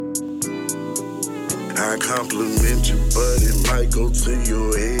I compliment you, but it might go to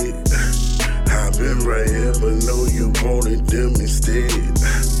your head. I've been right here, but know you wanted them instead.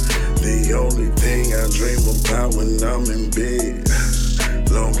 The only thing I dream about when I'm in bed.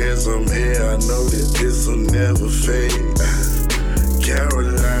 Long as I'm here, I know that this'll never fade.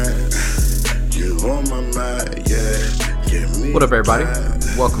 Caroline, you on my mind, yeah. Give me what up, everybody?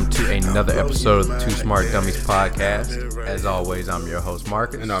 Welcome to another episode of the Two Smart Dummies podcast. As always, I'm your host,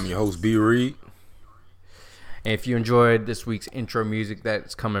 Marcus. And I'm your host, B. Reed. And if you enjoyed this week's intro music,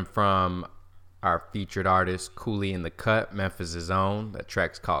 that's coming from our featured artist, Cooley in the Cut, Memphis' own. That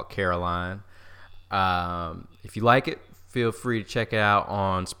track's called Caroline. If you like it, feel free to check it out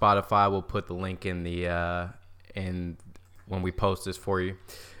on Spotify. We'll put the link in the when we post this for you.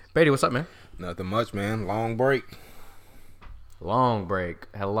 Beatty, what's up, man? Nothing much, man. Long break.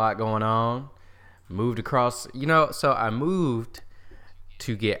 Had a lot going on. Moved across, so I moved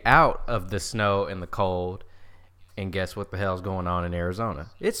to get out of the snow and the cold. And guess what the hell's going on in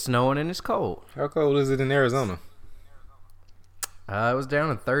Arizona? It's snowing and it's cold. How cold is it in Arizona? It was down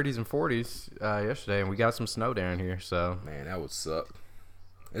in 30s and 40s yesterday, and we got some snow down here. So man, that would suck.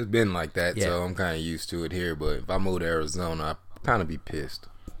 It's been like that, yeah. So I'm kind of used to it here. But if I move to Arizona, I'd kind of be pissed.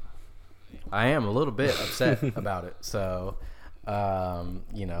 I am a little bit upset about it. So, I'm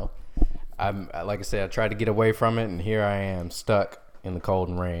like I said, I tried to get away from it, and here I am stuck in the cold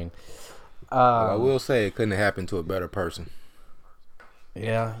and rain. I will say it couldn't have happened to a better person.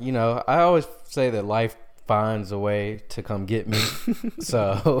 Yeah, I always say that life finds a way to come get me.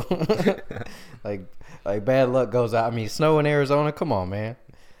 So, like bad luck goes out. I mean, snow in Arizona, come on, man.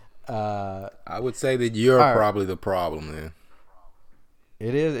 I would say that you're probably the problem, man.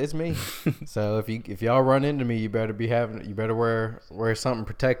 It is. It's me. So if y'all run into me, you better wear something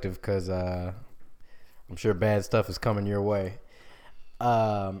protective, because I'm sure bad stuff is coming your way.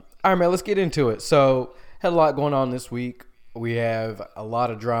 All right, man, let's get into it. So, had a lot going on this week. We have a lot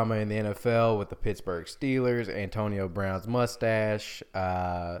of drama in the NFL with the Pittsburgh Steelers, Antonio Brown's mustache.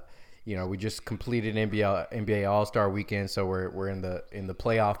 We just completed NBA All-Star weekend, so we're in the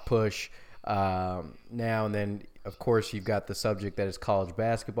playoff push now. And then, of course, you've got the subject that is college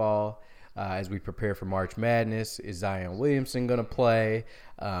basketball. As we prepare for March Madness, is Zion Williamson going to play?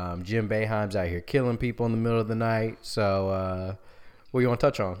 Jim Boeheim's out here killing people in the middle of the night. So, what do you want to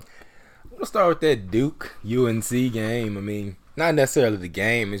touch on? I'm going to start with that Duke-UNC game. I mean, not necessarily the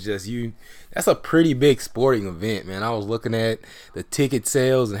game. It's just that's a pretty big sporting event, man. I was looking at the ticket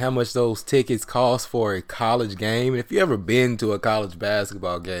sales and how much those tickets cost for a college game. And if you've ever been to a college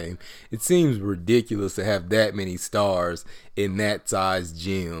basketball game, it seems ridiculous to have that many stars in that size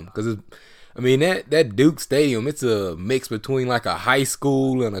gym. Because that Duke Stadium, it's a mix between like a high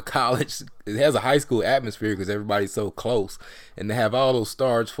school and a college. It has a high school atmosphere because everybody's so close. And to have all those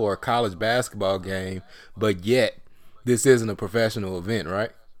stars for a college basketball game, but yet this isn't a professional event,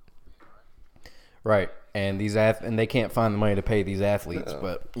 right? Right. And they can't find the money to pay these athletes,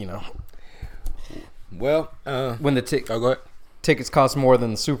 but Well, when the go ahead. Tickets cost more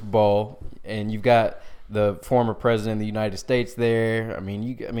than the Super Bowl, and you've got the former president of the United States there.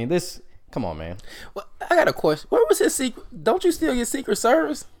 This. Come on, man. Well, I got a question. Where was his secret? Don't you still get Secret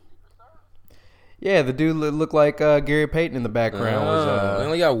Service? Yeah, the dude looked like Gary Payton in the background. We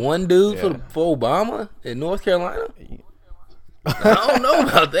only got one dude for Obama in North Carolina? I don't know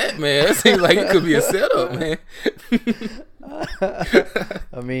about that, man. It seems like it could be a setup, man.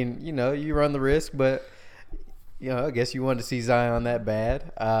 You run the risk, but I guess you wanted to see Zion that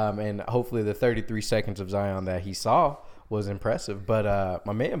bad. And hopefully the 33 seconds of Zion that he saw was impressive. But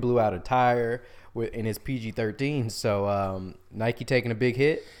my man blew out a tire in his PG-13, so Nike taking a big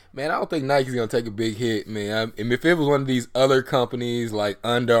hit. Man, I don't think Nike's going to take a big hit, man. If it was one of these other companies like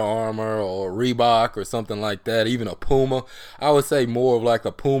Under Armour or Reebok or something like that, even a Puma, I would say more of like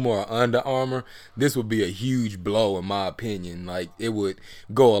a Puma or Under Armour, this would be a huge blow in my opinion. Like, it would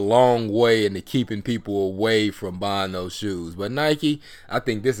go a long way into keeping people away from buying those shoes. But Nike, I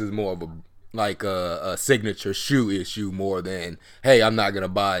think this is more of a signature shoe issue more than, hey, I'm not going to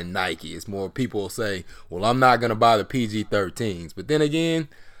buy Nike. It's more people say, well, I'm not going to buy the PG-13s. But then again,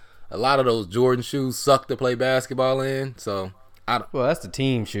 a lot of those Jordan shoes suck to play basketball in. So, well, that's the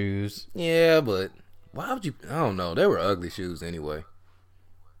team shoes. Yeah, but why would you? I don't know. They were ugly shoes anyway.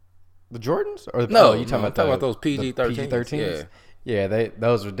 The Jordans? Or you talking about those PG-13s? Yeah,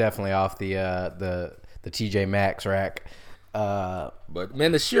 those were definitely off the TJ Maxx rack. But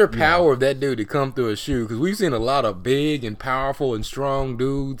man, the sheer power of that dude to come through a shoe, because we've seen a lot of big and powerful and strong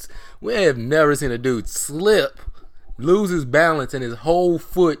dudes. We have never seen a dude slip, lose his balance, and his whole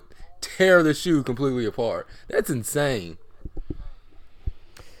foot tear the shoe completely apart. That's insane.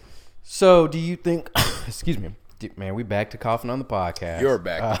 So do you think excuse me, man, we back to coughing on the podcast. You're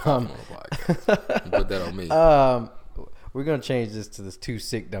back to coughing on the podcast. Put that on me. We're gonna change this to this Two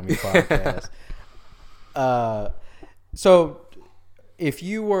Sick Dummy podcast. So, if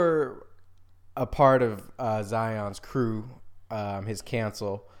you were a part of Zion's crew, his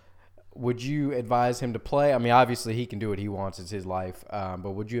council, would you advise him to play? I mean, obviously he can do what he wants; it's his life.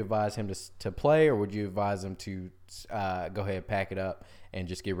 But would you advise him to play, or would you advise him to go ahead, pack it up, and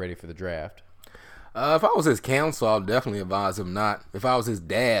just get ready for the draft? If I was his counsel, I would definitely advise him not. If I was his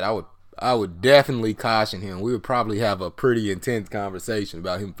dad, I would definitely caution him. We would probably have a pretty intense conversation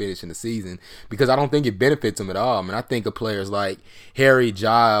about him finishing the season because I don't think it benefits him at all. I mean, I think of players like Harry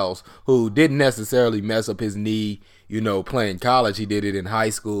Giles, who didn't necessarily mess up his knee, playing college. He did it in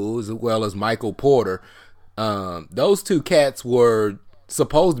high school, as well as Michael Porter. Those two cats were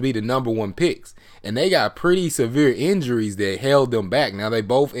supposed to be the number one picks, and they got pretty severe injuries that held them back. Now, they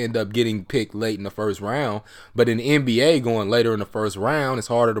both end up getting picked late in the first round, but in the NBA, going later in the first round, it's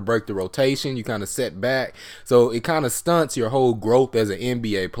harder to break the rotation. You kind of set back, so it kind of stunts your whole growth as an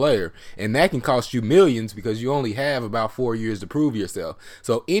NBA player, and that can cost you millions because you only have about 4 years to prove yourself.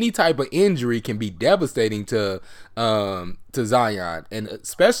 So any type of injury can be devastating to Zion, and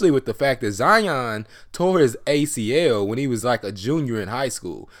especially with the fact that Zion tore his ACL when he was like a junior in high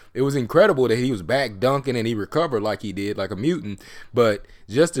school. It was incredible that he was back dunking and he recovered like he did, like a mutant. But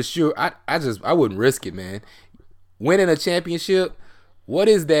just to sure, I wouldn't risk it, man. Winning a championship, what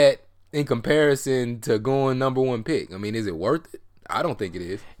is that in comparison to going number one pick? I mean, is it worth it? I don't think it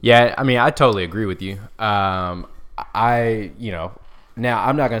is. Yeah, I mean, I totally agree with you. Now,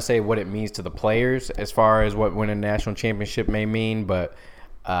 I'm not going to say what it means to the players as far as what winning a national championship may mean, but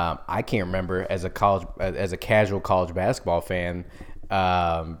I can't remember as a casual college basketball fan,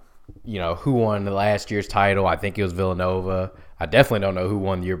 who won the last year's title. I think it was Villanova. I definitely don't know who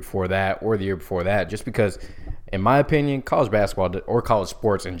won the year before that or the year before that, just because, in my opinion, college basketball or college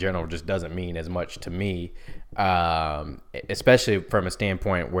sports in general just doesn't mean as much to me, especially from a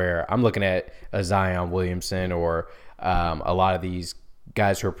standpoint where I'm looking at a Zion Williamson or a lot of these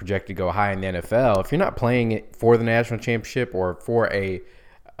guys who are projected to go high in the NFL. If you're not playing it for the national championship or for a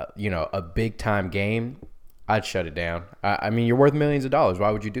big time game, I'd shut it down. I mean, you're worth millions of dollars.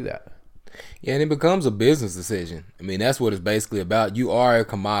 Why would you do that? Yeah, and it becomes a business decision. I mean, that's what it's basically about. You are a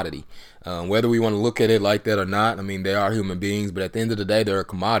commodity. Whether we want to look at it like that or not, I mean, they are human beings, but at the end of the day, they're a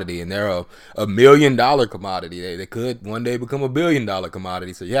commodity, and they're a $1 million commodity. They could one day become $1 billion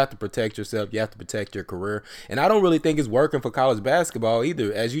commodity, so you have to protect yourself. You have to protect your career, and I don't really think it's working for college basketball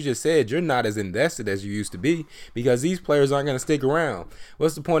either. As you just said, you're not as invested as you used to be because these players aren't going to stick around.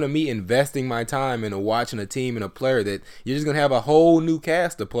 What's the point of me investing my time into watching a team and a player that you're just going to have a whole new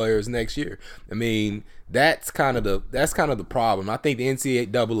cast of players next year? I mean, that's kind of the problem. I think the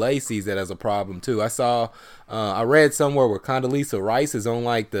NCAA sees that as a problem too. I read somewhere where Condoleezza Rice is on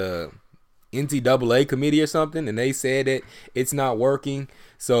like the NCAA committee or something, and they said that it's not working,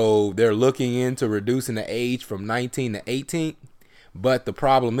 so they're looking into reducing the age from 19 to 18. But the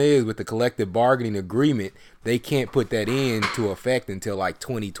problem is with the collective bargaining agreement, they can't put that into effect until like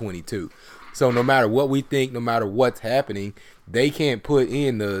 2022. So no matter what we think, no matter what's happening, they can't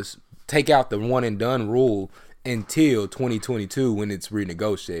take out the one and done rule until 2022 when it's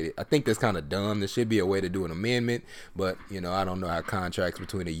renegotiated. I think that's kind of dumb. There should be a way to do an amendment, but I don't know how contracts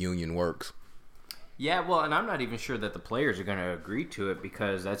between a union works. Yeah, well, and I'm not even sure that the players are going to agree to it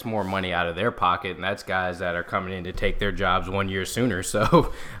because that's more money out of their pocket, and that's guys that are coming in to take their jobs 1 year sooner.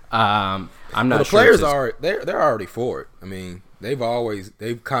 So I'm not the sure. Players they're already for it. I mean, they've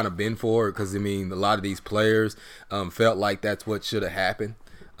kind of been for it because, I mean, a lot of these players felt like that's what should have happened.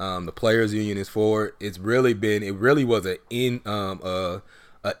 The players union is for it. It really was a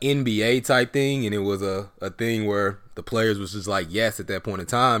NBA type thing, and it was a thing where the players was just like yes at that point in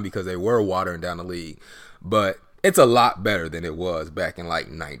time because they were watering down the league. But it's a lot better than it was back in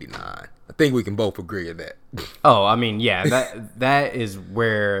like 99. I think we can both agree on that. Oh, I mean, yeah, that is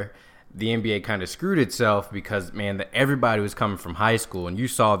where the NBA kind of screwed itself because, man, everybody was coming from high school, and you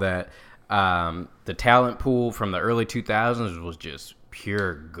saw that the talent pool from the early 2000s was just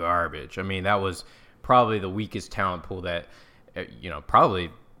pure garbage. I mean, that was probably the weakest talent pool that, probably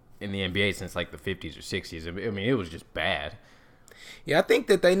in the NBA since like the 50s or 60s. I mean, it was just bad. Yeah, I think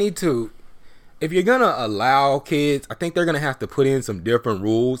that they need to, if you're going to allow kids, I think they're going to have to put in some different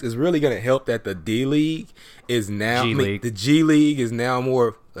rules. It's really going to help that the D League is now, the G League is now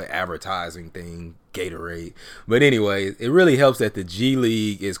more an advertising thing, Gatorade. But anyway, it really helps that the G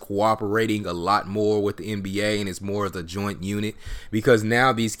League is cooperating a lot more with the NBA and it's more as a joint unit because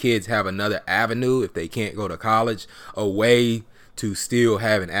now these kids have another avenue if they can't go to college, a way to still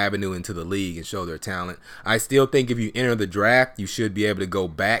have an avenue into the league and show their talent. I still think if you enter the draft, you should be able to go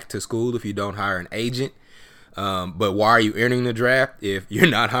back to school if you don't hire an agent. But why are you entering the draft if you're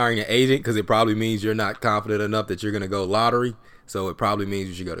not hiring an agent? Because it probably means you're not confident enough that you're going to go lottery. So it probably means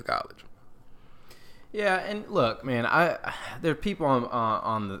you should go to college. Yeah, and look, man, there are people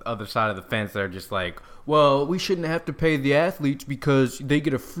on the other side of the fence that are just like, well, we shouldn't have to pay the athletes because they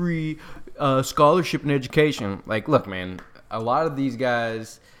get a free scholarship and education. Like, look, man, a lot of these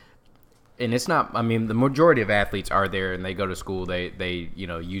guys, and it's not, I mean, the majority of athletes are there and they go to school, they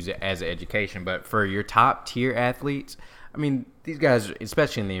use it as an education. But for your top tier athletes, I mean, these guys,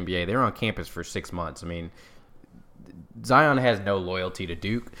 especially in the NBA, they're on campus for 6 months. I mean, Zion has no loyalty to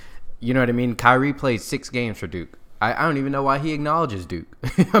Duke. You know what I mean? Kyrie played 6 games for Duke. I don't even know why he acknowledges Duke.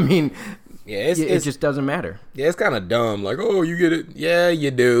 I mean, it just doesn't matter. Yeah, it's kind of dumb. Like, oh, you get it. Yeah, you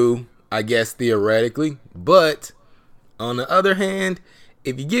do, I guess, theoretically. But on the other hand,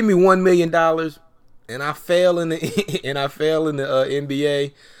 if you give me $1 million and I fail in the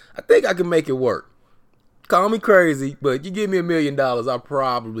NBA, I think I can make it work. Call me crazy, but you give me $1 million, I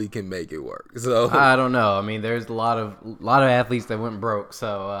probably can make it work. So I don't know. I mean, there's a lot of athletes that went broke.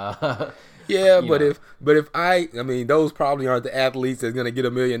 So yeah, but if I mean, those probably aren't the athletes that's gonna get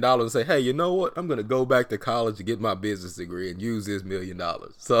 $1 million and say, hey, you know what? I'm gonna go back to college to get my business degree and use this $1 million.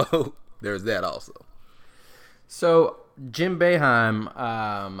 So there's that also. So Jim Boeheim,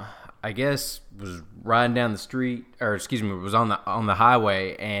 I guess, was riding down the street, or excuse me, was on the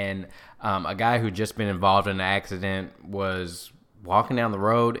highway, and a guy who'd just been involved in an accident was walking down the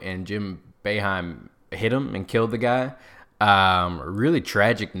road, and Jim Boeheim hit him and killed the guy. Really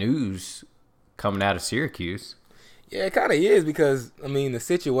tragic news coming out of Syracuse. Yeah, it kind of is, because, I mean, the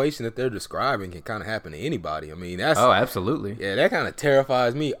situation that they're describing can kind of happen to anybody. I mean, that's... Oh, absolutely. Yeah, that kind of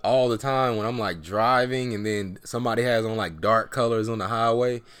terrifies me all the time when I'm, like, driving and then somebody has on, like, dark colors on the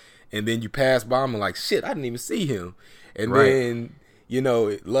highway, and then you pass by them and, like, shit, I didn't even see him. And right. Then, you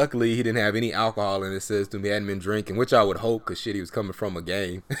know, luckily he didn't have any alcohol in his system. He hadn't been drinking, which I would hope, because, shit, he was coming from a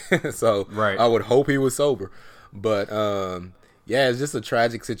game. So right. I would hope he was sober. But, yeah, it's just a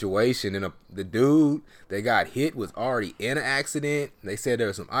tragic situation, and the dude that got hit was already in an accident. They said there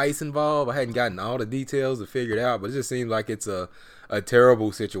was some ice involved. I hadn't gotten all the details to figure it out, but it just seems like it's a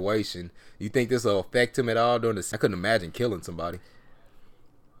terrible situation. You think this will affect him at all during this? I couldn't imagine killing somebody.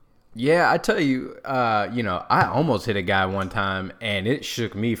 Yeah, I tell you, I almost hit a guy one time, and it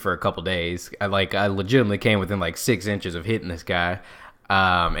shook me for a couple days. I legitimately came within like 6 inches of hitting this guy.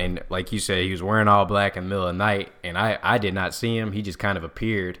 And like you said, he was wearing all black in the middle of the night, and I did not see him. He just kind of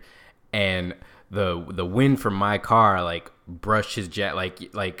appeared, and the wind from my car like brushed his jet,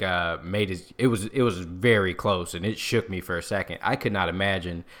 made his. It was very close, and it shook me for a second. I could not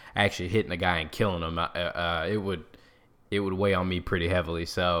imagine actually hitting a guy and killing him. It would weigh on me pretty heavily.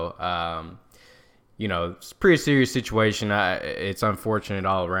 So, it's a pretty serious situation. It's unfortunate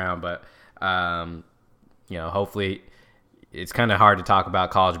all around, but hopefully. It's kind of hard to talk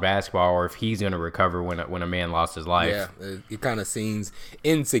about college basketball, or if he's going to recover when a man lost his life. Yeah, it kind of seems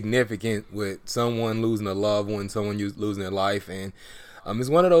insignificant with someone losing a loved one, someone losing their life, and it's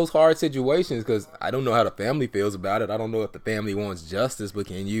one of those hard situations because I don't know how the family feels about it. I don't know if the family wants justice, but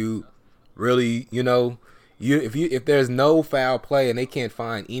can you really, if there's no foul play and they can't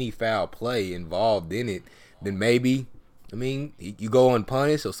find any foul play involved in it, then maybe. I mean, you go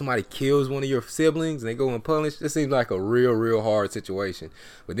unpunished, or somebody kills one of your siblings and they go unpunished. This seems like a real, real hard situation.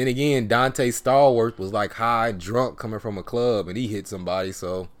 But then again, Dante Stallworth was like high, drunk, coming from a club, and he hit somebody.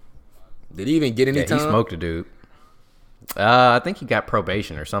 So, did he even get any time? He smoked a dude. I think he got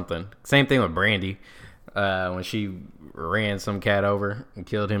probation or something. Same thing with Brandy, when she ran some cat over and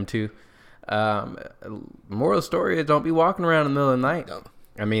killed him too. Moral of the story is don't be walking around in the middle of the night. No.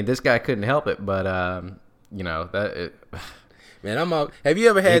 I mean, this guy couldn't help it, but... Man, I'm out. Have you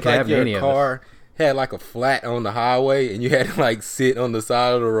ever had like your car had like a flat on the highway and you had to like sit on the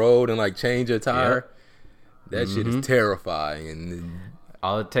side of the road and like change your tire? Yep. That shit is terrifying. And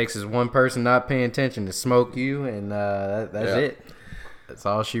all it takes is one person not paying attention to smoke you, and that's it. That's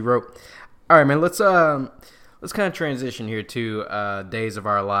all she wrote. All right, man. Let's kind of transition here to Days of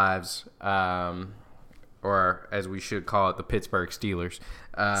Our Lives, or as we should call it, the Pittsburgh Steelers.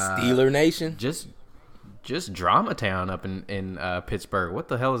 Steeler Nation. Just drama town up in Pittsburgh. What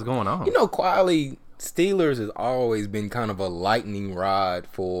the hell is going on? Quietly, Steelers has always been kind of a lightning rod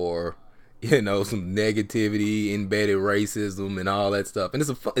for, some negativity, embedded racism, and all that stuff. And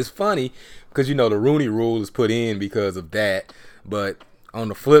it's funny because, the Rooney Rule is put in because of that. But on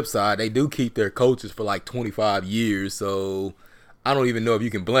the flip side, they do keep their coaches for like 25 years. So, I don't even know if you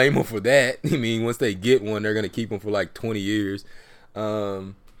can blame them for that. I mean, once they get one, they're going to keep them for like 20 years.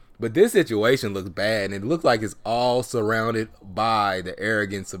 But this situation looks bad, and it looks like it's all surrounded by the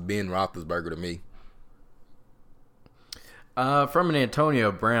arrogance of Ben Roethlisberger to me. From an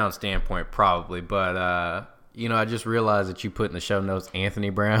Antonio Brown standpoint, probably. But, I just realized that you put in the show notes Anthony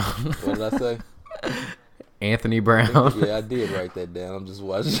Brown. What did I say? Anthony Brown. Yeah, I did write that down. I'm just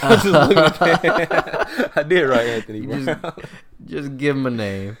watching. I'm just looking at that. I did write Anthony Brown. Just give him a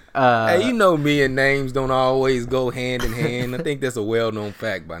name. Hey, you know me and names don't always go hand in hand. I think that's a well-known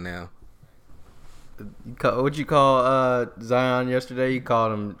fact by now. What'd you call Zion yesterday? You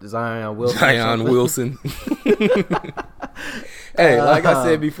called him Zion Wilson. Zion Wilson. Hey, like I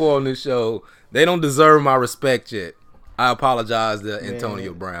said before on this show, they don't deserve my respect yet. I apologize to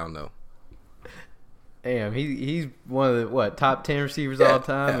Antonio Brown, though. Damn, he's one of the top 10 receivers all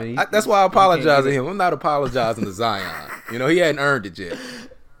time. And that's why I apologize to him. I'm not apologizing to Zion. He hadn't earned it yet.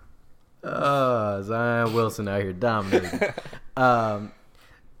 Zion Wilson out here dominating.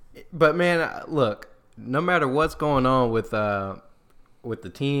 But man, look, no matter what's going on with the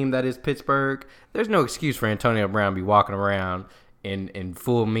team that is Pittsburgh, there's no excuse for Antonio Brown to be walking around in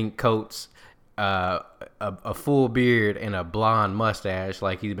full mink coats, a full beard, and a blonde mustache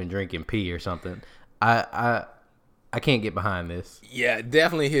like he's been drinking pee or something. I can't get behind this. Yeah,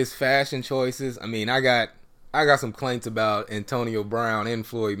 definitely his fashion choices. I mean, I got some complaints about Antonio Brown and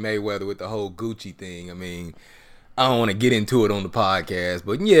Floyd Mayweather with the whole Gucci thing. I mean, I don't want to get into it on the podcast,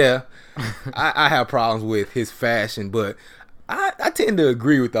 but yeah, I have problems with his fashion, but I tend to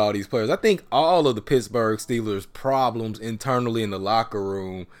agree with all these players. I think all of the Pittsburgh Steelers' problems internally in the locker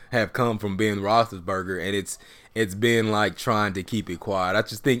room have come from Ben Roethlisberger, and it's been like trying to keep it quiet. I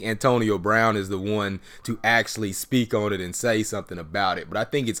just think Antonio Brown is the one to actually speak on it and say something about it. But I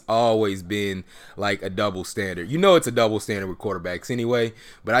think it's always been like a double standard. It's a double standard with quarterbacks anyway.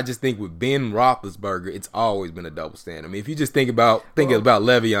 But I just think with Ben Roethlisberger, it's always been a double standard. I mean, if you just think about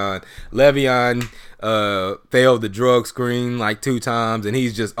Le'Veon failed the drug screen like 2 times, and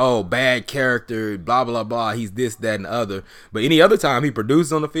he's just bad character, blah blah blah. He's this, that, and the other. But any other time he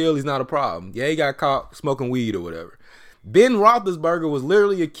produces on the field, he's not a problem. Yeah, he got caught smoking weed or whatever. Ben Roethlisberger was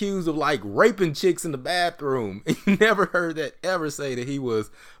literally accused of like raping chicks in the bathroom. You never heard that ever say that he was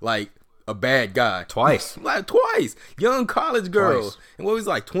like a bad guy. Twice. Twice. Young college girls. Twice. And what was he,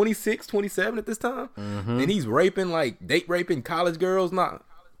 like 26, 27 at this time? Mm-hmm. And he's date raping college girls, not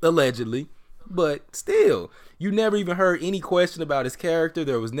allegedly, but still. You never even heard any question about his character.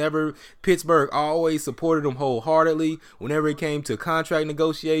 There was never, Pittsburgh always supported him wholeheartedly. Whenever it came to contract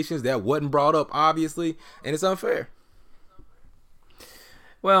negotiations, that wasn't brought up, obviously, and it's unfair.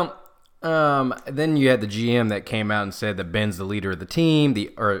 Well, then you had the GM that came out and said that Ben's the leader of the team, the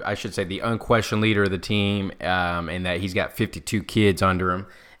unquestioned leader of the team, and that he's got 52 kids under him.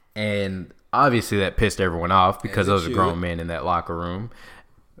 And obviously that pissed everyone off because those are grown men in that locker room.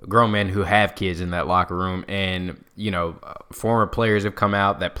 Grown men who have kids in that locker room. And, former players have come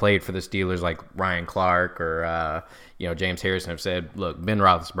out that played for the Steelers like Ryan Clark or, James Harrison have said, look, Ben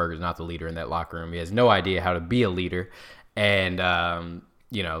Roethlisberger is not the leader in that locker room. He has no idea how to be a leader. And,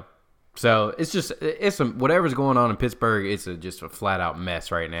 so it's whatever's going on in Pittsburgh. It's just a flat out mess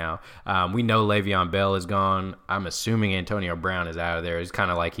right now. We know Le'Veon Bell is gone. I'm assuming Antonio Brown is out of there. It's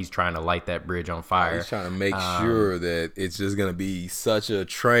kind of like he's trying to light that bridge on fire. He's trying to make sure that it's just going to be such a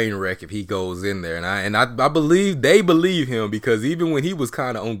train wreck if he goes in there. And I believe they believe him, because even when he was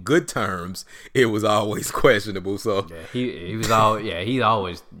kind of on good terms, it was always questionable. So yeah, he's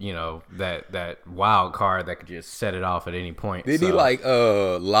always that wild card that could just set it off at any point. Did he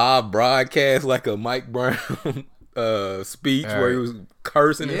live broadcast like a Mike Brown speech where he was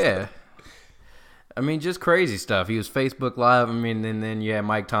cursing? Yeah. I mean, just crazy stuff. He was Facebook Live. I mean, and then you had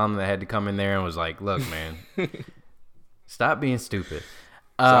Mike Tomlin that had to come in there and was like, look, man, stop being stupid.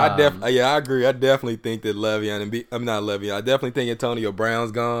 So I agree. I definitely think that I definitely think Antonio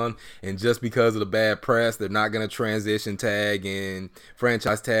Brown's gone, and just because of the bad press, they're not going to transition tag and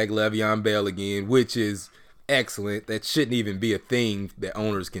franchise tag Le'Veon Bell again, which is excellent. That shouldn't even be a thing that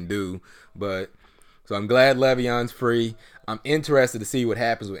owners can do. But so I'm glad Le'Veon's free. I'm interested to see what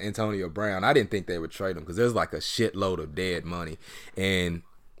happens with Antonio Brown. I didn't think they would trade him because there's like a shitload of dead money. And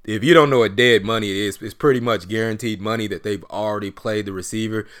if you don't know what dead money is, it's pretty much guaranteed money that they've already played the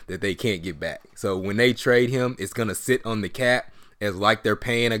receiver that they can't get back. So when they trade him, it's going to sit on the cap as like they're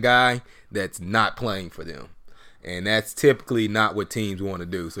paying a guy that's not playing for them. And that's typically not what teams want to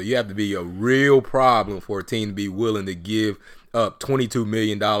do. So you have to be a real problem for a team to be willing to give up $22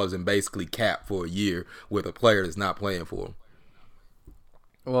 million and basically cap for a year with a player that's not playing for them.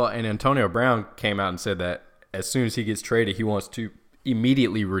 Well, and Antonio Brown came out and said that as soon as he gets traded, he wants to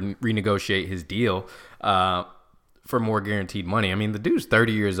immediately renegotiate his deal for more guaranteed money. I mean, the dude's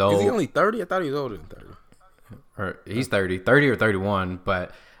 30 years old. Is he only 30? I thought he was older than 30. Or he's 30 or 31,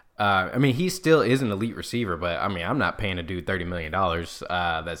 but I mean, he still is an elite receiver, but I mean, I'm not paying a dude $30 million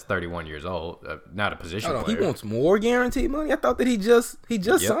that's 31 years old, not a position player. He wants more guaranteed money? I thought that he just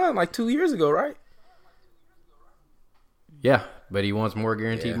signed like 2 years ago, right? Yeah, but he wants more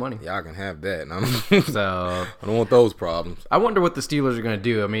guaranteed money. Y'all can have that. So I don't want those problems. I wonder what the Steelers are going to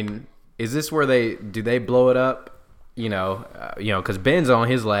do. I mean, is this where they blow it up? Because Ben's on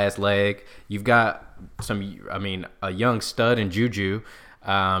his last leg. You've got a young stud in Juju.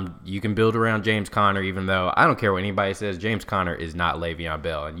 You can build around James Conner, even though I don't care what anybody says. James Conner is not Le'Veon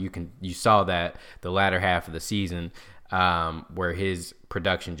Bell, and you saw that the latter half of the season where his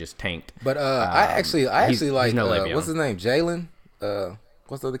production just tanked. But I actually like no Le'Veon. What's his name? Jalen.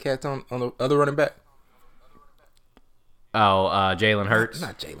 What's the other cat on the other running back? Oh, Jalen Hurts.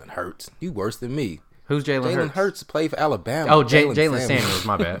 Not Jalen Hurts. You worse than me. Who's Jalen Hurts? Jalen Hurts played for Alabama. Oh, Jalen Samuels.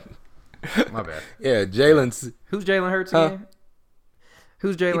 My bad. My bad. Yeah, Jalen's. Who's Jalen Hurts again?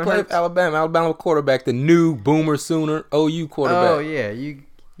 Who's Jalen Hurts? He played for Alabama quarterback, the new Boomer Sooner OU quarterback. Oh yeah, you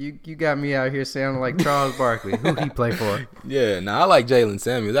got me out here sounding like Charles Barkley. Who he play for? Yeah, I like Jalen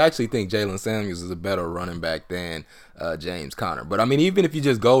Samuels. I actually think Jalen Samuels is a better running back than James Conner. But I mean, even if you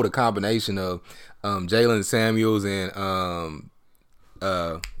just go the combination of Jalen Samuels and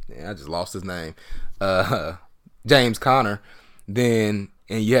I just lost his name, James Conner, and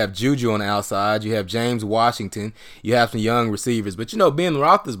you have Juju on the outside, you have James Washington, you have some young receivers. But, Ben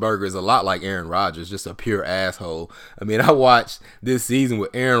Roethlisberger is a lot like Aaron Rodgers, just a pure asshole. I mean, I watched this season where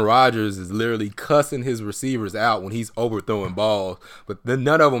Aaron Rodgers is literally cussing his receivers out when he's overthrowing balls, but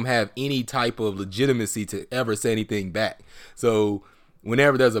none of them have any type of legitimacy to ever say anything back. So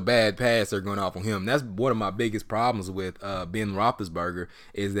whenever there's a bad pass, they're going off on him. That's one of my biggest problems with Ben Roethlisberger,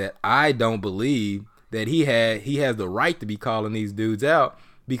 is that I don't believe that he has the right to be calling these dudes out,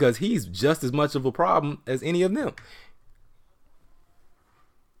 because he's just as much of a problem as any of them.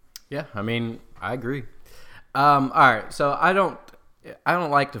 Yeah, I mean, I agree. All right, so I don't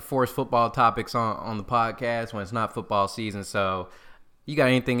like to force football topics on the podcast when it's not football season. So you got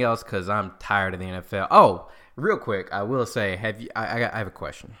anything else? Because I'm tired of the NFL. Oh, real quick, I will say, I have a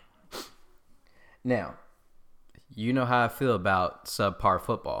question. Now, you know how I feel about subpar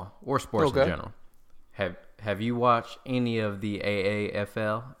football or sports in general. Have you watched any of the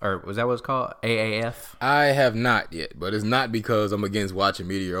AAFL, or was that what it's called? AAF? I have not yet, but it's not because I'm against watching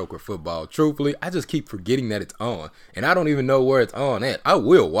mediocre football. Truthfully, I just keep forgetting that it's on, and I don't even know where it's on at. I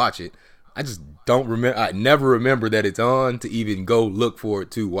will watch it. I just don't remember. I never remember that it's on to even go look for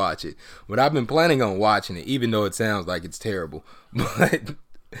it to watch it. But I've been planning on watching it, even though it sounds like it's terrible. But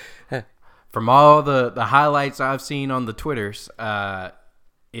from all the highlights I've seen on the Twitters,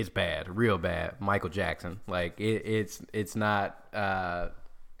 it's bad, real bad. Michael Jackson, like it's not. I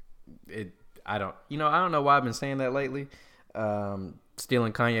don't know why I've been saying that lately.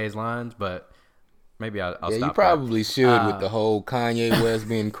 Stealing Kanye's lines, but maybe I'll stop. You probably should with the whole Kanye West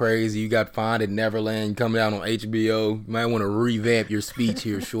being crazy. You got Finding Neverland coming out on HBO. You might want to revamp your speech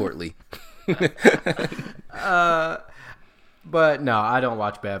here shortly. But no, I don't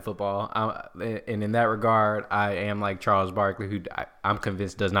watch bad football. And in that regard, I am like Charles Barkley, who I'm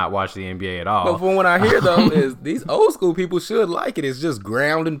convinced does not watch the NBA at all. But from what I hear, though, is these old school people should like it. It's just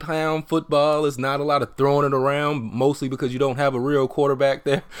ground and pound football. It's not a lot of throwing it around, mostly because you don't have a real quarterback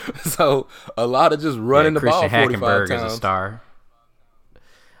there. So a lot of just running the ball 45 times. Christian Hackenberg is a star.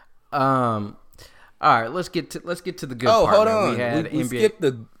 All right, let's get to the good part. Hold on. We skipped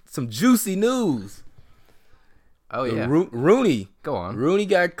some juicy news. Oh, yeah. Rooney. Go on. Rooney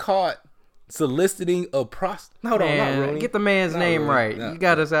got caught soliciting a prostitute. Hold on, not Rooney. Get the man's name right. You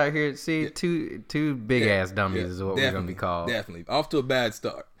got us out here. See, two big-ass dummies is what we're going to be called. Definitely. Off to a bad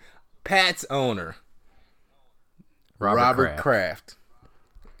start. Pat's owner, Robert Kraft,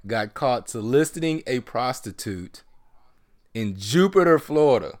 got caught soliciting a prostitute in Jupiter,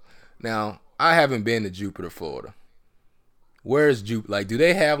 Florida. Now, I haven't been to Jupiter, Florida. Where's Jupiter? Like, do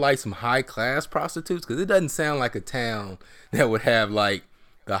they have like some high class prostitutes? Because it doesn't sound like a town that would have like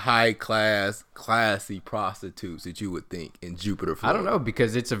the high class, classy prostitutes that you would think in Jupiter, Florida. I don't know,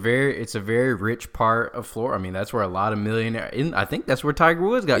 because it's a very rich part of Florida. I mean, that's where a lot of millionaires. I think that's where Tiger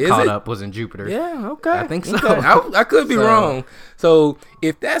Woods got caught up, was in Jupiter. Yeah, okay. I think so. Okay. I could be wrong. So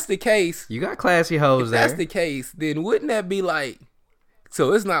if that's the case, you got classy hoes there. If that's the case, then wouldn't that be like?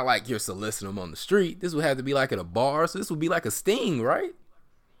 So it's not like you're soliciting them on the street. This would have to be like at a bar. So this would be like a sting, right?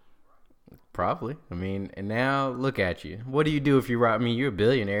 Probably. I mean, and now look at you. What do you do if you're right? I mean, you're a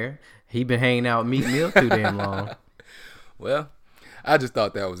billionaire. He been hanging out with Meek Mill too damn long. Well, I just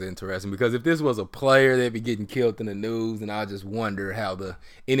thought that was interesting because if this was a player, they'd be getting killed in the news, and I just wonder how the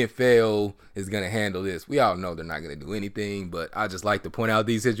NFL is going to handle this. We all know they're not going to do anything, but I just like to point out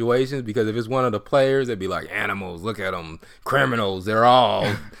these situations because if it's one of the players, they'd be like, animals, look at them, criminals, they're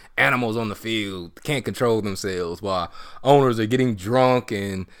all animals on the field, can't control themselves, while owners are getting drunk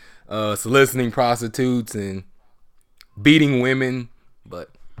and soliciting prostitutes and beating women.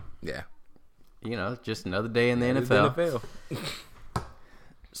 But, yeah. You know, just another day in the NFL. The NFL.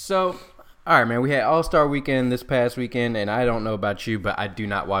 So, all right, man, we had All-Star Weekend this past weekend, and I don't know about you, but I do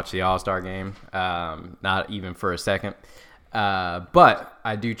not watch the All-Star Game, not even for a second. But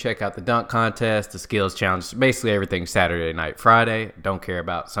I do check out the dunk contest, the skills challenge, basically everything Saturday night, Friday, don't care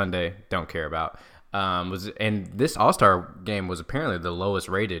about, Sunday, don't care about. And this All-Star Game was apparently the lowest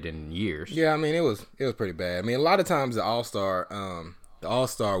rated in years. Yeah, I mean, it was pretty bad. I mean, a lot of times the All-Star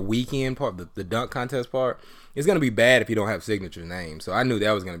Weekend part, the dunk contest part, it's going to be bad if you don't have signature names. So I knew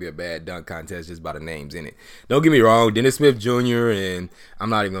that was going to be a bad dunk contest just by the names in it. Don't get me wrong, Dennis Smith Jr. and I'm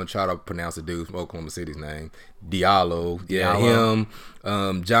not even going to try to pronounce the dude from Oklahoma City's name, Diallo. Yeah, him,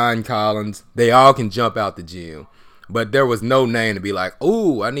 John Collins, they all can jump out the gym. But there was no name to be like,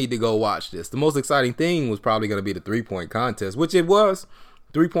 ooh, I need to go watch this. The most exciting thing was probably going to be the three-point contest, which it was.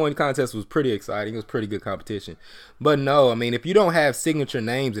 Three-point contest was pretty exciting. It was pretty good competition. But no, I mean, if you don't have signature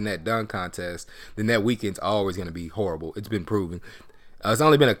names in that dunk contest, then that weekend's always going to be horrible. It's been proven. It's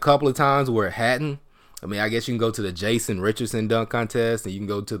only been a couple of times where it hadn't. I mean, I guess you can go to the Jason Richardson dunk contest, and you can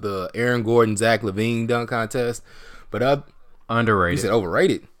go to the Aaron Gordon, Zach LaVine dunk contest. But underrated. You said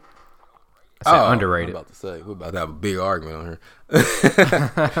overrated? I said underrated. I'm about to say, we're about to have a big argument on here.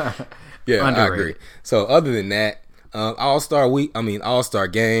 Yeah, underrated. I agree. So other than that, All-Star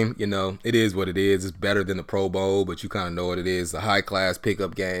game, you know, it is what it is. It's better than the Pro Bowl, but you kind of know what it is. A high-class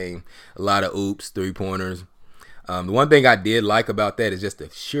pickup game, a lot of oops, three-pointers. The one thing I did like about that is just the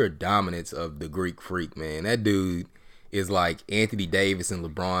sheer dominance of the Greek Freak, man. That dude is like Anthony Davis and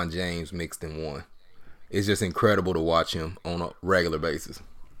LeBron James mixed in one. It's just incredible to watch him on a regular basis.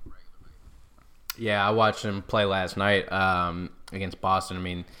 Yeah, I watched him play last night against Boston. I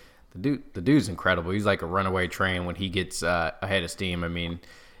mean, the dude's incredible. He's like a runaway train when he gets ahead of steam. I mean,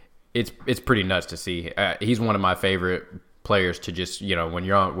 it's pretty nuts to see. He's one of my favorite players to just, you know, when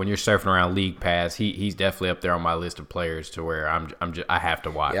you're surfing around League Pass, he's definitely up there on my list of players to where I have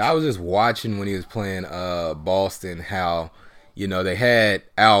to watch. Yeah, I was just watching when he was playing Boston how, you know, they had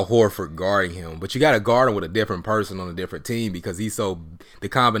Al Horford guarding him, but you got to guard him with a different person on a different team because the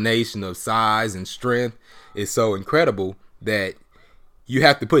combination of size and strength is so incredible that you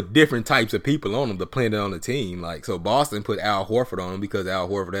have to put different types of people on him depending on the team. Like, so Boston put Al Horford on him because Al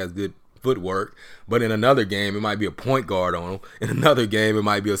Horford has good footwork, but in another game it might be a point guard on him. In another game it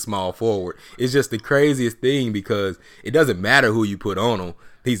might be a small forward. It's just the craziest thing because it doesn't matter who you put on him,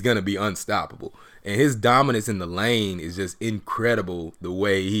 he's gonna be unstoppable. And his dominance in the lane is just incredible, the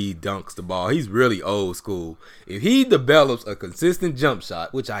way he dunks the ball. He's really old school. If he develops a consistent jump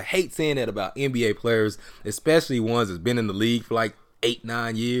shot, which I hate saying that about NBA players, especially ones that's been in the league for like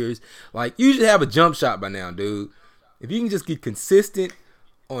 8-9 years, like, you should have a jump shot by now, dude. If you can just get consistent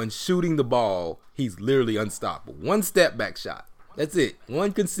on shooting the ball, he's literally unstoppable. One step back shot. That's it.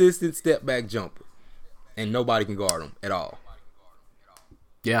 One consistent step back jumper. And nobody can guard him at all.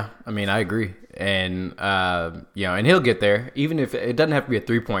 Yeah, I mean, I agree. And, you know, and he'll get there. Even if it doesn't have to be a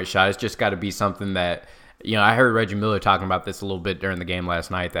three-point shot, it's just got to be something that, you know, I heard Reggie Miller talking about this a little bit during the game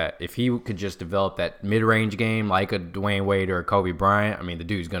last night, that if he could just develop that mid-range game like a Dwayne Wade or a Kobe Bryant, I mean, the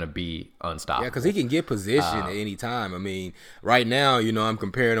dude's going to be unstoppable. Yeah, because he can get position at any time. I mean, right now, you know, I'm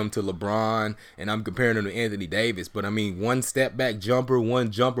comparing him to LeBron and I'm comparing him to Anthony Davis. But, I mean, one step-back jumper, one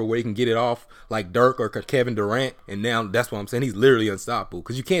jumper where he can get it off like Dirk or Kevin Durant. And now that's what I'm saying. He's literally unstoppable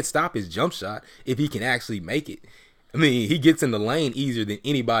because you can't stop his jump shot if he can actually make it. I mean, he gets in the lane easier than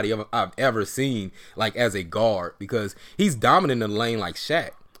anybody I've ever seen, like, as a guard, because he's dominant in the lane like Shaq,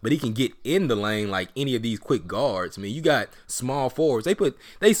 but he can get in the lane like any of these quick guards. I mean, you got small forwards.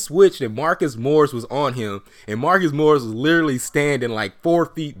 They switched, and Marcus Morris was on him, and Marcus Morris was literally standing like 4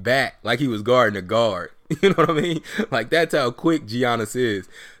 feet back like he was guarding a guard. You know what I mean? Like, that's how quick Giannis is.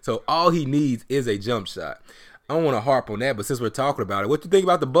 So all he needs is a jump shot. I don't want to harp on that, but since we're talking about it, what do you think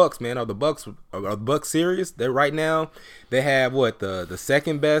about the Bucks, man? Are the Bucks serious? They're right now. They have what, the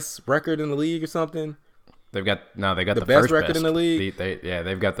second best record in the league or something? They got the best first record in the league.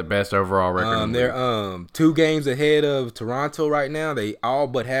 They've got the best overall record. In the they're league. 2 games ahead of Toronto right now. They all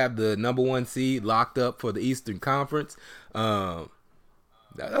but have the number 1 seed locked up for the Eastern Conference.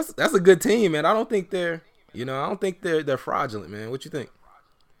 That's a good team, man. I don't think they're fraudulent, man. What you think?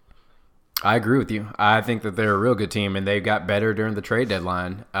 I agree with you. I think that they're a real good team, and they got better during the trade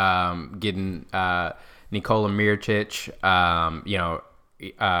deadline. Getting Nikola Mirotic,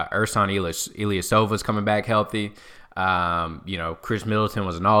 Ersan Ilyasova's coming back healthy. Chris Middleton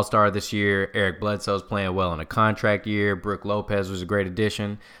was an all-star this year. Eric Bledsoe's playing well in a contract year. Brook Lopez was a great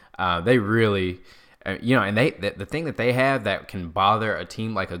addition. They really, and the thing that they have that can bother a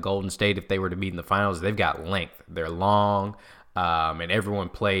team like a Golden State if they were to meet in the finals, they've got length. They're long, and everyone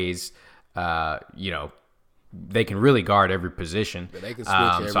plays. They can really guard every position. But they can switch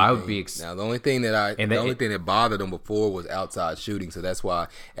everything. So I would be now the only thing that bothered them before was outside shooting. So that's why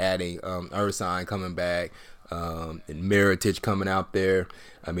adding Ersan coming back and Mirotic coming out there.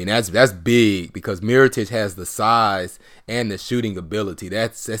 I mean that's big because Mirotic has the size and the shooting ability.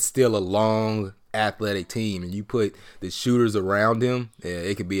 That's still a long athletic team, and you put the shooters around him,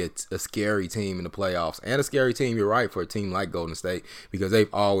 it could be a scary team in the playoffs and a scary team. You're right, for a team like Golden State, because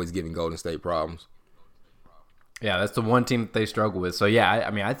they've always given Golden State problems. Yeah, that's the one team that they struggle with. So yeah,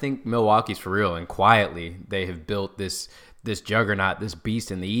 I think Milwaukee's for real, and quietly they have built this juggernaut, this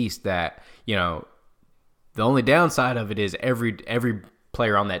beast in the East. That the only downside of it is every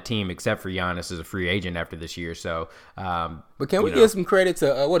player on that team except for Giannis is a free agent after this year. So, but can we give some credit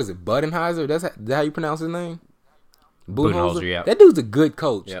to what is it, Budenholzer? Is that how you pronounce his name? Budenholzer, yeah. That dude's a good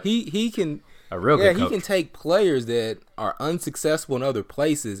coach. Yep. He can a real good coach. He can take players that are unsuccessful in other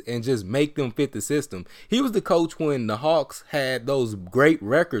places and just make them fit the system. He was the coach when the Hawks had those great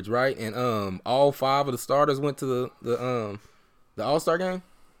records, right? And all 5 of the starters went to the All-Star game.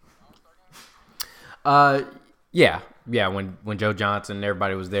 Yeah, when Joe Johnson and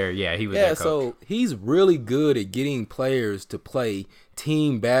everybody was there, he was their coach. So he's really good at getting players to play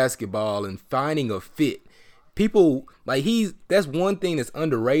team basketball and finding a fit. People that's one thing that's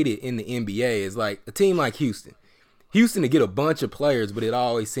underrated in the NBA is like a team like Houston to get a bunch of players, but it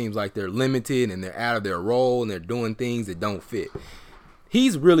always seems like they're limited and they're out of their role and they're doing things that don't fit.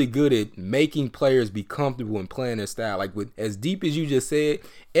 He's really good at making players be comfortable and playing their style. Like with as deep as you just said,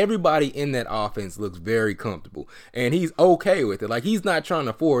 everybody in that offense looks very comfortable, and he's okay with it. Like he's not trying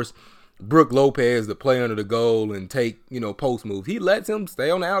to force Brook Lopez to play under the goal and take post moves. He lets him stay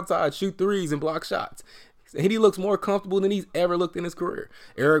on the outside, shoot threes, and block shots. And he looks more comfortable than he's ever looked in his career.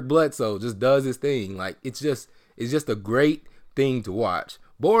 Eric Bledsoe just does his thing. Like it's just a great thing to watch.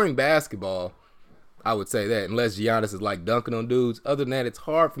 Boring basketball, I would say that, unless Giannis is like dunking on dudes. Other than that, it's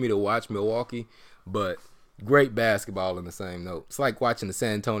hard for me to watch Milwaukee, but great basketball in the same note. It's like watching the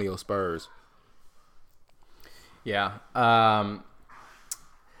San Antonio Spurs. Yeah.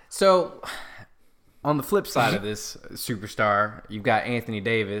 So on the flip side of this superstar, you've got Anthony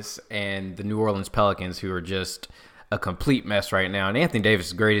Davis and the New Orleans Pelicans, who are just a complete mess right now. And Anthony Davis,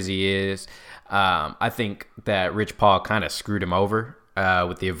 as great as he is, I think that Rich Paul kind of screwed him over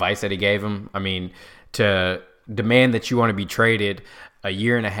with the advice that he gave him. I mean, to demand that you want to be traded a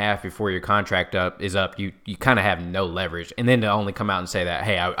year and a half before your contract is up, you kind of have no leverage. And then to only come out and say that,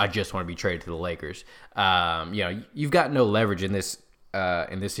 hey, I just want to be traded to the Lakers. You've got no leverage in this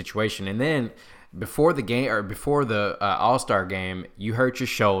situation. And then before the game, or before the All-Star game, you hurt your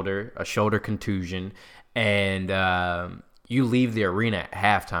shoulder, a shoulder contusion, and you leave the arena at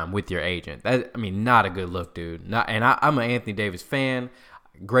halftime with your agent. Not a good look, dude. I'm an Anthony Davis fan,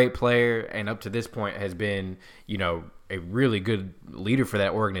 great player, and up to this point has been, a really good leader for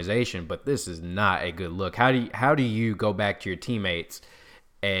that organization. But this is not a good look. How do you go back to your teammates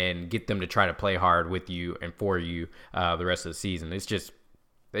and get them to try to play hard with you and for you the rest of the season?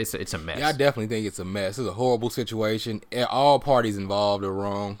 It's a mess. Yeah, I definitely think it's a mess. It's a horrible situation. All parties involved are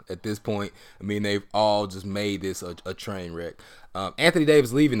wrong at this point. They've all just made this a train wreck. Anthony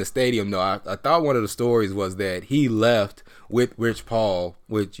Davis leaving the stadium, though, I thought one of the stories was that he left with Rich Paul,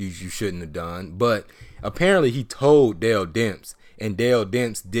 which you shouldn't have done. But apparently he told Dale Demps, and Dale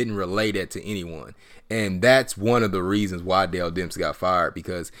Demps didn't relay that to anyone. And that's one of the reasons why Dale Demps got fired,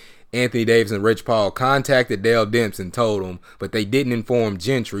 because Anthony Davis and Rich Paul contacted Dale Demps and told him, but they didn't inform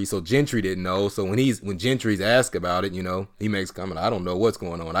Gentry, so Gentry didn't know. So when Gentry's asked about it, he makes a comment, I don't know what's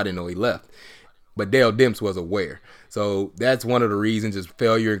going on. I didn't know he left. But Dale Demps was aware. So that's one of the reasons, is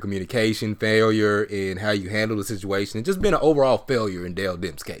failure in communication, failure in how you handle the situation. It's just been an overall failure in Dale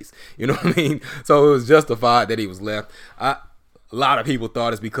Demps' case. You know what I mean? So it was justified that he was left. A lot of people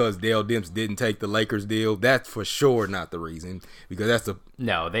thought it's because Dale Demps didn't take the Lakers deal. That's for sure not the reason, because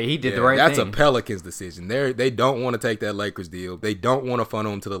he did the right thing. That's a Pelicans decision. They don't want to take that Lakers deal. They don't want to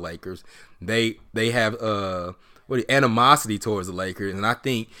funnel them to the Lakers. They have animosity towards the Lakers, and I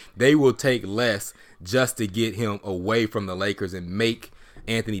think they will take less just to get him away from the Lakers and make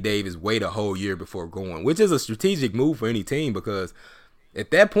Anthony Davis wait a whole year before going, which is a strategic move for any team because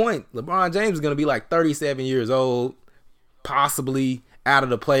at that point, LeBron James is going to be like 37 years old, possibly out of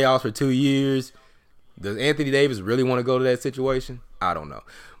the playoffs for 2 years. Does Anthony Davis really want to go to that situation? I don't know.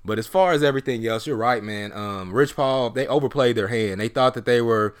 But as far as everything else, you're right, man. Rich Paul, they overplayed their hand. They thought that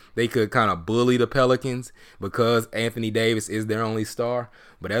they could kind of bully the Pelicans because Anthony Davis is their only star.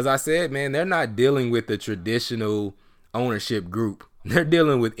 But as I said, man, they're not dealing with the traditional ownership group. They're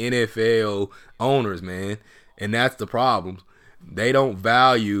dealing with NFL owners, man. And that's the problem. They don't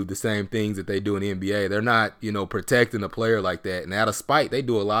value the same things that they do in the NBA. They're not, protecting a player like that. And out of spite, they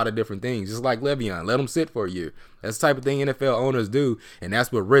do a lot of different things. Just like Le'Veon, let him sit for a year. That's the type of thing NFL owners do. And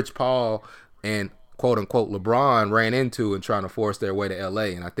that's what Rich Paul and quote-unquote LeBron ran into and trying to force their way to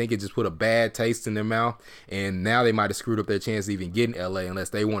L.A. And I think it just put a bad taste in their mouth. And now they might have screwed up their chance of even getting L.A. unless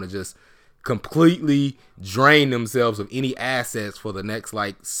they want to just completely drain themselves of any assets for the next,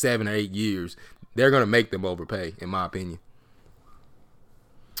 7 or 8 years. They're going to make them overpay, in my opinion.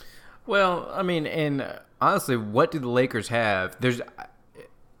 Well, I mean, and honestly, what do the Lakers have? There's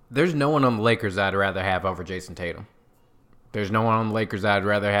no one on the Lakers I'd rather have over Jason Tatum. There's no one on the Lakers I'd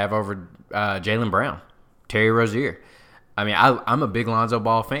rather have over Jaylen Brown, Terry Rozier. I mean, I'm a big Lonzo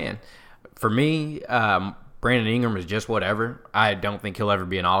Ball fan. For me, Brandon Ingram is just whatever. I don't think he'll ever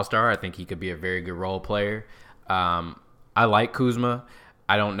be an all-star. I think he could be a very good role player. I like Kuzma.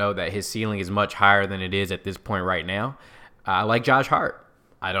 I don't know that his ceiling is much higher than it is at this point right now. I like Josh Hart.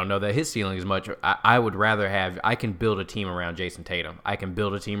 I don't know that his ceiling is much. I would rather I can build a team around Jason Tatum. I can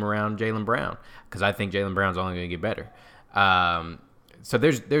build a team around Jaylen Brown because I think Jaylen Brown's only going to get better. So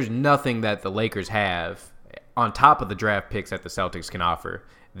there's nothing that the Lakers have on top of the draft picks that the Celtics can offer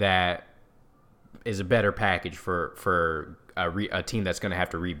that is a better package for a team that's going to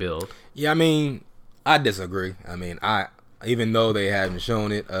have to rebuild. Yeah, I mean, I disagree. I mean, even though they haven't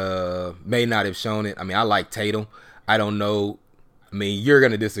shown it, may not have shown it. I mean, I like Tatum. I don't know. I mean, you're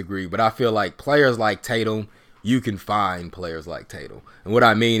going to disagree, but I feel like players like Tatum, you can find players like Tatum. And what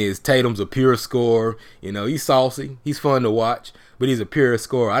I mean is Tatum's a pure scorer. He's saucy. He's fun to watch, but he's a pure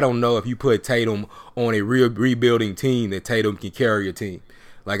scorer. I don't know if you put Tatum on a real rebuilding team that Tatum can carry a team.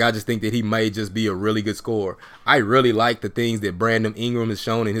 I just think that he may just be a really good scorer. I really like the things that Brandon Ingram has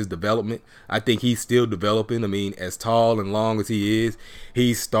shown in his development. I think he's still developing. I mean, as tall and long as he is,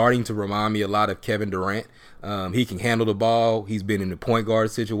 he's starting to remind me a lot of Kevin Durant. He can handle the ball. He's been in the point guard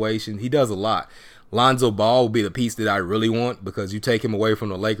situation. He does a lot. Lonzo Ball will be the piece that I really want because you take him away from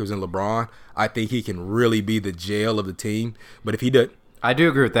the Lakers and LeBron, I think he can really be the gel of the team. But if he does, I do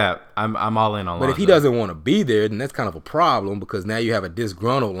agree with that. I'm all in on Lonzo. But if he doesn't want to be there, then that's kind of a problem because now you have a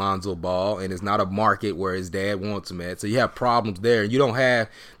disgruntled Lonzo Ball and it's not a market where his dad wants him at. So you have problems there. You don't have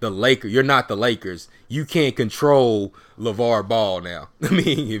the Lakers. You're not the Lakers. You can't control LeVar Ball now. I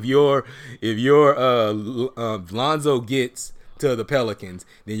mean, if Lonzo gets to the Pelicans,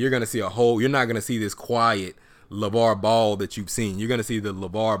 then you're going to see you're not going to see this quiet LeVar Ball that you've seen. You're going to see the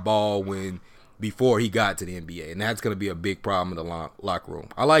LeVar Ball before he got to the NBA, and that's going to be a big problem in the locker room.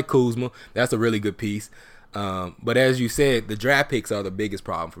 I like Kuzma. That's a really good piece. But as you said, the draft picks are the biggest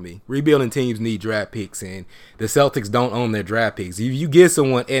problem for me. Rebuilding teams need draft picks, and the Celtics don't own their draft picks. If you give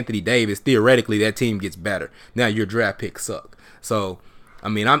someone Anthony Davis, theoretically that team gets better. Now your draft picks suck. So, I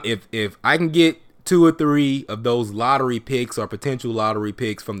mean, if I can get 2 or 3 of those lottery picks or potential lottery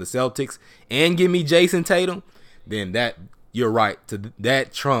picks from the Celtics and give me Jason Tatum, then you're right.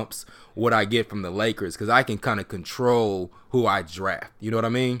 That trumps what I get from the Lakers because I can kind of control who I draft. You know what I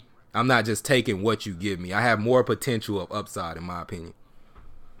mean? I'm not just taking what you give me. I have more potential of upside, in my opinion.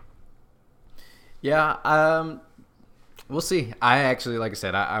 Yeah, we'll see. I actually, like I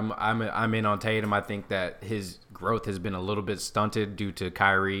said, I'm in on Tatum. I think that his growth has been a little bit stunted due to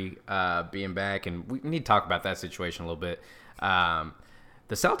Kyrie being back, and we need to talk about that situation a little bit.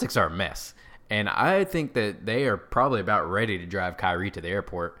 The Celtics are a mess, and I think that they are probably about ready to drive Kyrie to the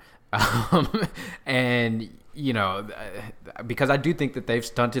airport. And because I do think that they've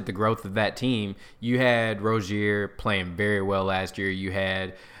stunted the growth of that team. You had Rozier playing very well last year. You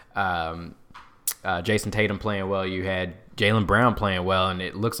had Jason Tatum playing well. You had Jaylen Brown playing well, and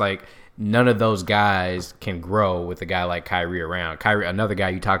it looks like none of those guys can grow with a guy like Kyrie around. Kyrie, another guy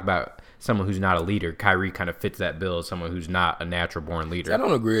you talk about, someone who's not a leader. Kyrie kind of fits that bill as someone who's not a natural-born leader. I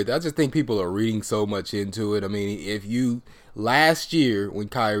don't agree with that. I just think people are reading so much into it. I mean, last year when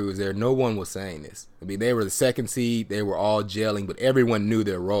Kyrie was there, no one was saying this. I mean, they were the second seed. They were all gelling, but everyone knew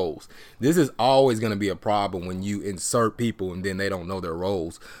their roles. This is always going to be a problem when you insert people and then they don't know their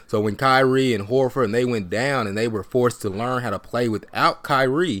roles. So when Kyrie and Horford, and they went down and they were forced to learn how to play without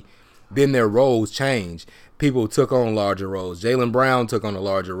Kyrie, then their roles changed. people took on larger roles. Jaylen Brown took on a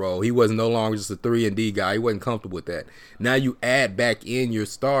larger role. He was no longer just a 3-and-D guy. He wasn't comfortable with that. Now you add back in your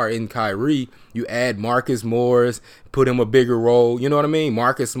star in Kyrie. You add Marcus Morris, put him a bigger role. You know what I mean?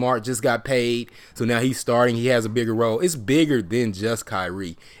 Marcus Smart just got paid, so now he's starting. He has a bigger role. It's bigger than just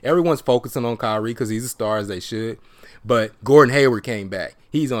Kyrie. Everyone's focusing on Kyrie because he's a star, as they should. But Gordon Hayward came back.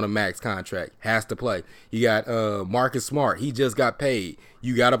 He's on a max contract. Has to play. You got Marcus Smart. He just got paid.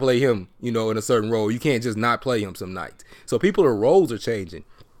 You got to play him, in a certain role. You can't just not play him some nights. So people's roles are changing.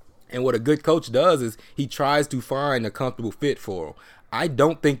 And what a good coach does is he tries to find a comfortable fit for them. I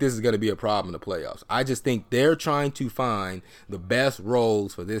don't think this is going to be a problem in the playoffs. I just think they're trying to find the best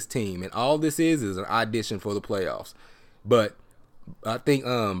roles for this team. And all this is an audition for the playoffs. But I think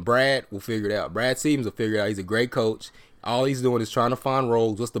Brad will figure it out. Brad Stevens will figure it out. He's a great coach. All he's doing is trying to find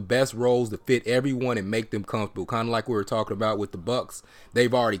roles. What's the best roles to fit everyone and make them comfortable? Kind of like we were talking about with the Bucks.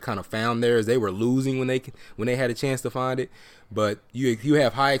 They've already kind of found theirs. They were losing when they had a chance to find it. But you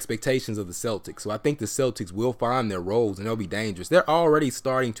have high expectations of the Celtics. So I think the Celtics will find their roles and they'll be dangerous. They're already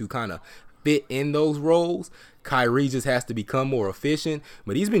starting to kind of fit in those roles. Kyrie just has to become more efficient.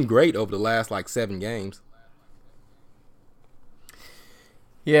 But he's been great over the last 7 games.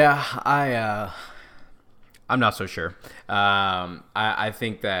 Yeah, I'm not so sure. I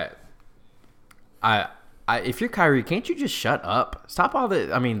think that if you're Kyrie, can't you just shut up? Stop all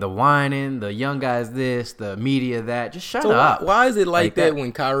the whining, the young guys this, the media that. Just shut up. Why is it like that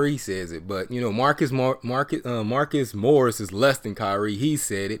when Kyrie says it? But Marcus Morris is less than Kyrie. He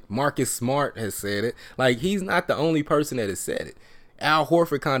said it. Marcus Smart has said it. He's not the only person that has said it. Al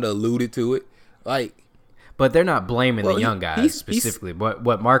Horford kind of alluded to it. But they're not blaming the young guys specifically.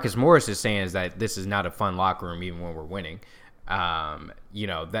 What Marcus Morris is saying is that this is not a fun locker room even when we're winning.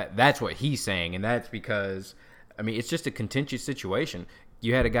 That's what he's saying, and that's because it's just a contentious situation.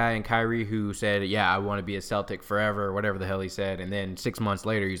 You had a guy in Kyrie who said, "Yeah, I want to be a Celtic forever," or whatever the hell he said, and then 6 months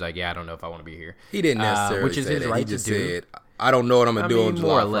later he's like, "Yeah, I don't know if I want to be here." He didn't necessarily which is say his that. right He just to do. said, "I don't know what I'm gonna do on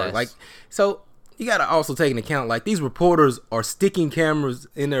July 1st." So. You got to also take into account, these reporters are sticking cameras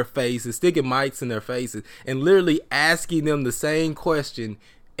in their faces, sticking mics in their faces, and literally asking them the same question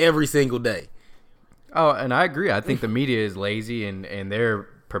every single day. Oh, and I agree. I think the media is lazy, and they're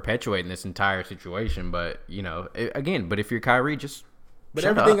perpetuating this entire situation. But, but if you're Kyrie, just But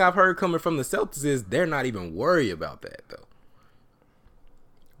shut everything up. I've heard coming from the Celtics is they're not even worried about that, though.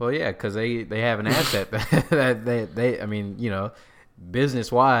 Well, yeah, because they have an asset that they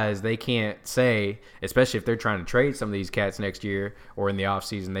business-wise, they can't say, especially if they're trying to trade some of these cats next year or in the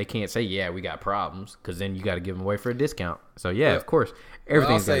offseason, they can't say, yeah, we got problems, because then you got to give them away for a discount. So, yeah, of course,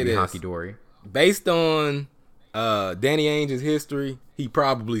 everything's going to be honky-dory. Based on Danny Ainge's history, he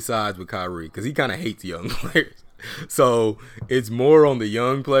probably sides with Kyrie because he kind of hates young players. So it's more on the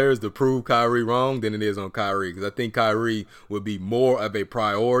young players to prove Kyrie wrong than it is on Kyrie, because I think Kyrie would be more of a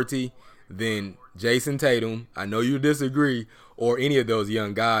priority than Jason Tatum. I know you disagree, or any of those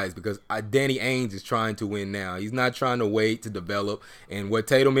young guys, because Danny Ainge is trying to win now. He's not trying to wait to develop. And what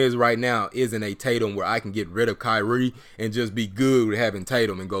Tatum is right now isn't a Tatum where I can get rid of Kyrie and just be good with having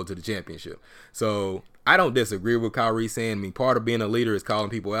Tatum and go to the championship. So I don't disagree with Kyrie saying, part of being a leader is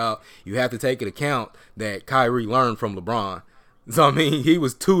calling people out. You have to take into account that Kyrie learned from LeBron. So, he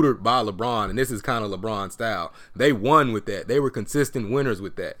was tutored by LeBron, and this is kind of LeBron's style. They won with that. They were consistent winners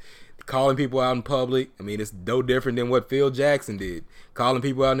with that. Calling people out in public, it's no different than what Phil Jackson did. Calling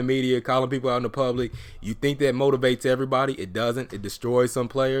people out in the media, calling people out in the public. You think that motivates everybody? It doesn't. It destroys some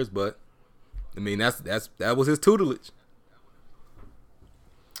players, but that was his tutelage.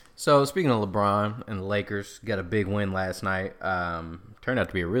 So speaking of LeBron and the Lakers, got a big win last night. Turned out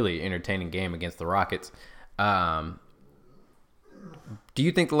to be a really entertaining game against the Rockets. Do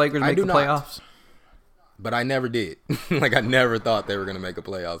you think the Lakers make the playoffs? But I never did. I never thought they were going to make a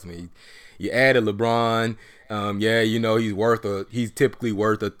playoffs. You added LeBron. He's typically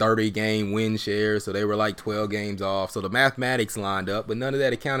worth a 30-game win share, so they were 12 games off. So the mathematics lined up, but none of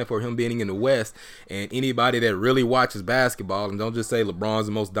that accounted for him being in the West. And anybody that really watches basketball, and don't just say LeBron's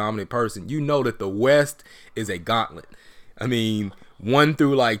the most dominant person, you know that the West is a gauntlet. 1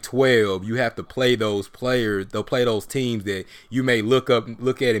 through 12, you have to play those players. They'll play those teams that you may look at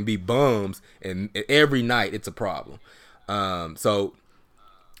and be bums, and every night it's a problem.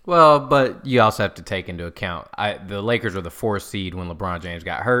 Well, but you also have to take into account the Lakers were the 4th seed when LeBron James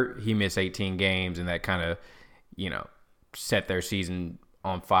got hurt. He missed 18 games, and that kind of, set their season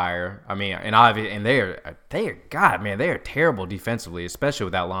on fire. And they are terrible defensively, especially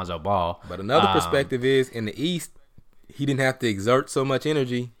without Lonzo Ball. But another perspective is in the East, he didn't have to exert so much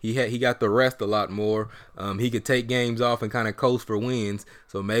energy. He got to rest a lot more. He could take games off and kind of coast for wins.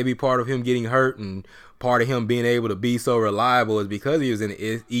 So maybe part of him getting hurt and part of him being able to be so reliable is because he was in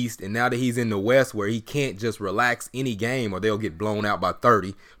the East, and now that he's in the West where he can't just relax any game or they'll get blown out by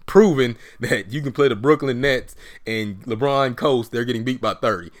 30, proving that you can play the Brooklyn Nets and LeBron coast, they're getting beat by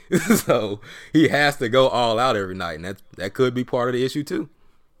 30. So he has to go all out every night, and that could be part of the issue too.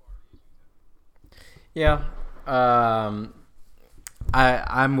 Yeah.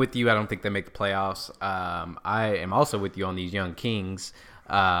 I'm with you. I don't think they make the playoffs. I am also with you on these young Kings.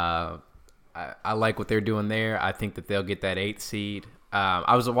 I like what they're doing there. I think that they'll get that 8th seed.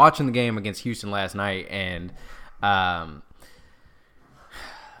 I was watching the game against Houston last night, and the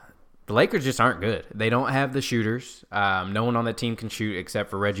Lakers just aren't good. They don't have the shooters. No one on that team can shoot except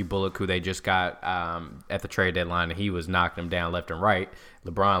for Reggie Bullock, who they just got at the trade deadline, and he was knocking them down left and right.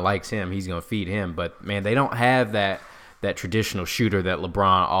 LeBron likes him. He's going to feed him. But, man, they don't have that traditional shooter that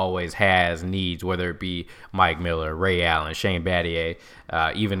LeBron always needs, whether it be Mike Miller, Ray Allen, Shane Battier,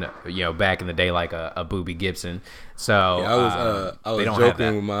 even back in the day like a Boobie Gibson. So yeah, I was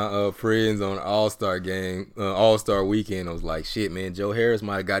joking with my friends on All-Star game, All-Star weekend. I was like, shit, man, Joe Harris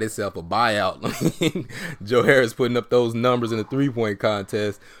might have got himself a buyout. Joe Harris putting up those numbers in the three-point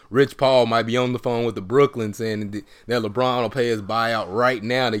contest. Rich Paul might be on the phone with the Brooklyn saying that LeBron will pay his buyout right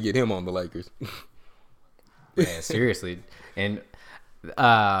now to get him on the Lakers. Man, seriously. And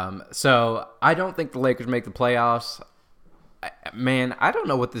so I don't think the Lakers make the playoffs. Man, I don't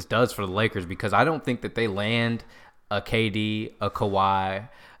know what this does for the Lakers because I don't think that they land a KD, a Kawhi,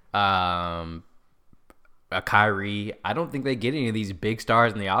 a Kyrie. I don't think they get any of these big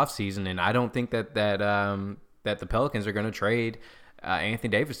stars in the offseason, and I don't think that the Pelicans are going to trade Anthony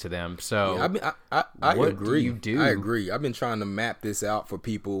Davis to them. So yeah, I what agree. do you do? I agree. I've been trying to map this out for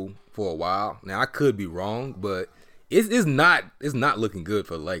people for a while. Now I could be wrong, but it's not looking good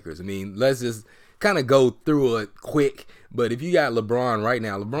for the Lakers. I mean, let's just kind of go through it quick. But if you got LeBron right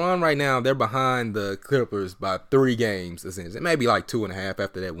now, they're behind the Clippers by 3 games, essentially. Maybe like 2.5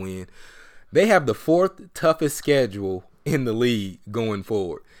 after that win. They have the 4th toughest schedule in the league going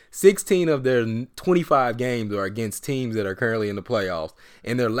forward. 16 of their 25 games are against teams that are currently in the playoffs.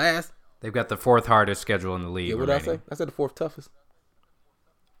 And their last... They've got the 4th hardest schedule in the league. Yeah, what did I say? I said the 4th toughest.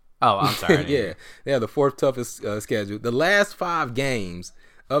 Oh, I'm sorry. Yeah, they have the 4th toughest schedule. The last 5 games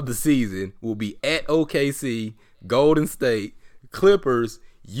of the season will be at OKC, Golden State, Clippers,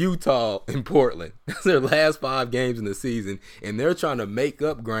 Utah, and Portland. That's their last 5 games in the season, and they're trying to make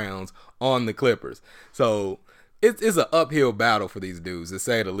up grounds on the Clippers. So it's an uphill battle for these dudes, to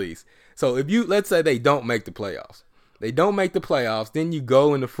say the least. So let's say they don't make the playoffs. Then you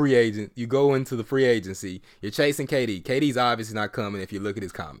go into the free agency. You're chasing KD. KD's obviously not coming if you look at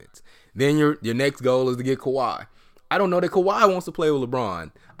his comments. Then your next goal is to get Kawhi. I don't know that Kawhi wants to play with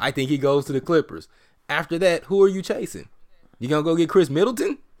LeBron. I think he goes to the Clippers. After that, who are you chasing? You gonna go get Chris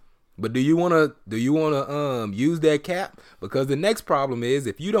Middleton? But do you wanna use that cap? Because the next problem is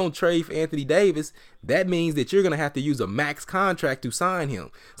if you don't trade for Anthony Davis, that means that you're gonna have to use a max contract to sign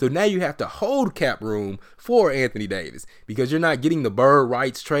him. So now you have to hold cap room for Anthony Davis because you're not getting the bird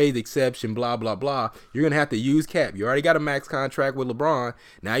rights trade exception, blah blah blah. You're gonna have to use cap. You already got a max contract with LeBron.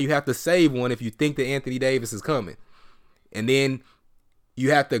 Now you have to save one if you think that Anthony Davis is coming. And then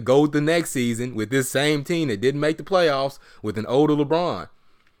you have to go the next season with this same team that didn't make the playoffs with an older LeBron.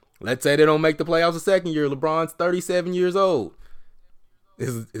 Let's say they don't make the playoffs the second year. LeBron's 37 years old.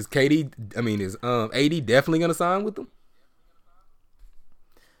 Is AD definitely going to sign with them?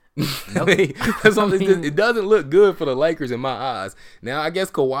 Nope. It doesn't look good for the Lakers in my eyes. Now, I guess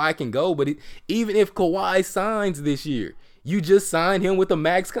Kawhi can go, but even if Kawhi signs this year, you just signed him with a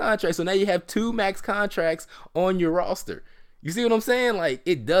max contract. So now you have 2 max contracts on your roster. You see what I'm saying? Like,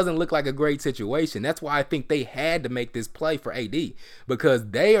 it doesn't look like a great situation. That's why I think they had to make this play for AD. Because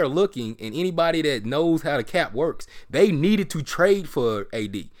they are looking, and anybody that knows how the cap works, they needed to trade for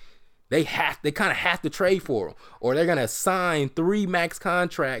AD. They kind of have to trade for him. Or they're going to sign 3 max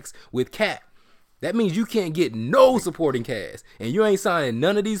contracts with cap. That means you can't get no supporting cast. And you ain't signing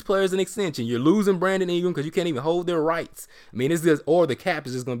none of these players an extension. You're losing Brandon Ingram because you can't even hold their rights. I mean, it's just, or the cap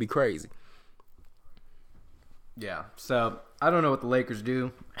is just going to be crazy. Yeah, so I don't know what the Lakers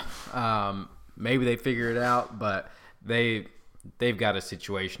do. Maybe they figure it out, but they've got a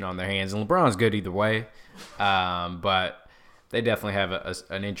situation on their hands. And LeBron's good either way, but they definitely have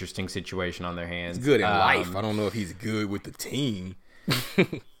an interesting situation on their hands. He's good in life. I don't know if he's good with the team.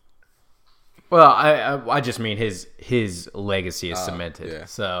 Well, I just mean his legacy is cemented. Yeah.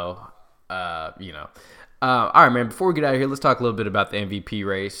 So, all right, man, before we get out of here, let's talk a little bit about the MVP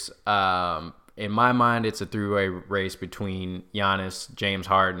race. in my mind, it's a three-way race between Giannis, James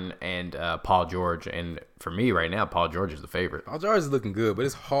Harden, and Paul George. And for me right now, Paul George is the favorite. Paul George is looking good, but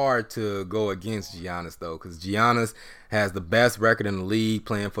it's hard to go against Giannis, though, because Giannis has the best record in the league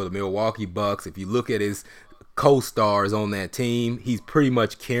playing for the Milwaukee Bucks. If you look at his co-stars on that team, he's pretty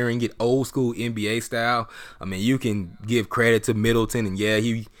much carrying it old school NBA style. I mean, you can give credit to Middleton, and yeah,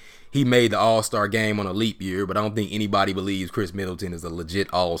 he made the All-Star game on a leap year, but I don't think anybody believes Chris Middleton is a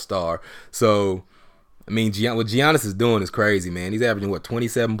legit All-Star. So, I mean, what Giannis is doing is crazy, man. He's averaging,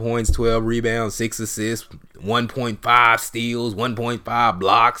 27 points, 12 rebounds, 6 assists, 1.5 steals, 1.5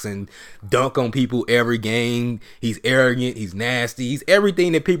 blocks, and dunk on people every game. He's arrogant. He's nasty. He's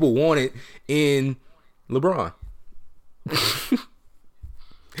everything that people wanted in LeBron.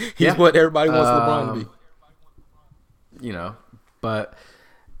 He's what everybody wants LeBron to be. You know, but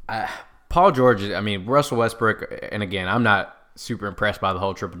Paul George, I mean, Russell Westbrook, and again, I'm not super impressed by the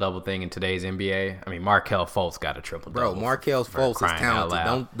whole triple-double thing in today's NBA. I mean, Markelle Fultz got a triple-double. Bro, Markelle Fultz is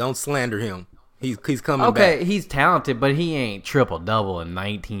talented. Don't slander him. He's coming back. Okay, he's talented, but he ain't triple-double in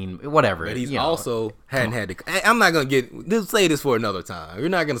 19, whatever. But he's also hadn't had to. I'm not going to say this for another time. You're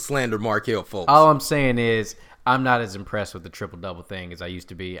not going to slander Markelle Fultz. All I'm saying is I'm not as impressed with the triple-double thing as I used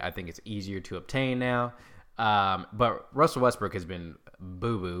to be. I think it's easier to obtain now. But Russell Westbrook has been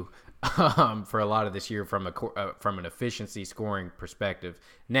boo-boo for a lot of this year from an efficiency scoring perspective.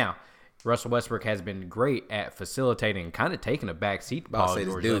 Now, Russell Westbrook has been great at facilitating and kind of taking a back seat to Paul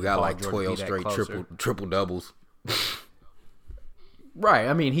George. This dude got like 12 straight triple doubles. Right.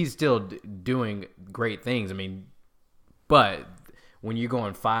 I mean, he's still doing great things. I mean, but when you're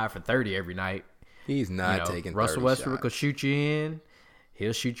going 5 for 30 every night, he's not taking 30 Russell Westbrook shots. Will shoot you in.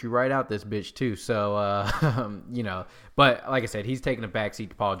 He'll shoot you right out this bitch too. So, but like I said, he's taking a backseat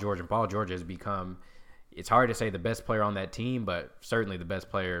to Paul George, and Paul George has become, it's hard to say the best player on that team, but certainly the best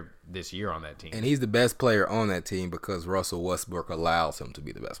player this year on that team. And he's the best player on that team because Russell Westbrook allows him to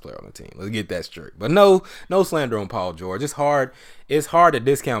be the best player on the team. Let's get that straight. But no slander on Paul George. It's hard to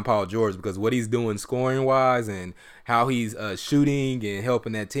discount Paul George because what he's doing scoring wise and how he's shooting and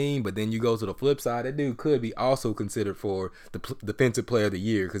helping that team. But then you go to the flip side, that dude could be also considered for the defensive player of the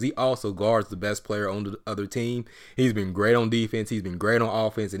year because he also guards the best player on the other team. He's been great on defense. He's been great on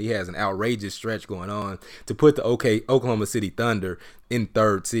offense, and he has an outrageous stretch going on to put the Oklahoma City Thunder in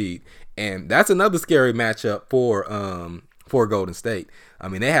 3rd seed. And that's another scary matchup for Golden State. I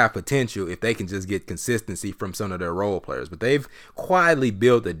mean, they have potential if they can just get consistency from some of their role players. But they've quietly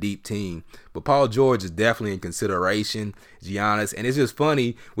built a deep team. But Paul George is definitely in consideration, Giannis. And it's just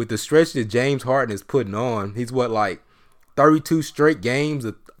funny, with the stretch that James Harden is putting on, he's 32 straight games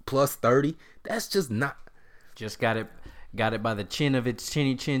of plus 30? That's just not. Just got it by the chin of its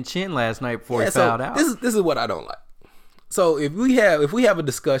chinny chin last night before he fouled out. This is what I don't like. So if we have a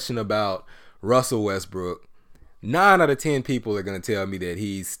discussion about Russell Westbrook, 9 out of 10 people are going to tell me that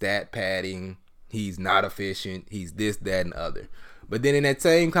he's stat padding, he's not efficient, he's this, that, and other. But then in that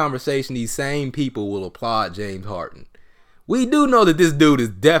same conversation, these same people will applaud James Harden. We do know that this dude is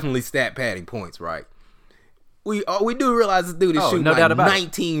definitely stat padding points, right? We do realize this dude is shooting no doubt about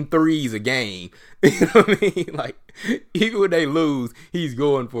 19 threes a game. You know what I mean? Like, even when they lose, he's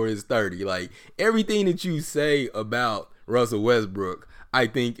going for his 30. Like, everything that you say about Russell Westbrook, I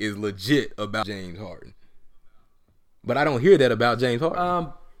think is legit about James Harden. But I don't hear that about James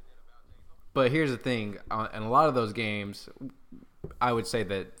Harden. But here's the thing. In a lot of those games, I would say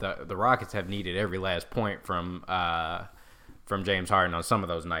that the Rockets have needed every last point from James Harden on some of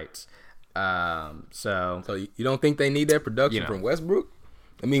those nights. So you don't think they need that production from Westbrook?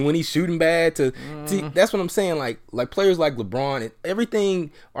 I mean, when he's shooting bad see, that's what I'm saying. Like players like LeBron and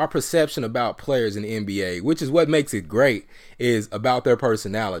everything, our perception about players in the NBA, which is what makes it great, is about their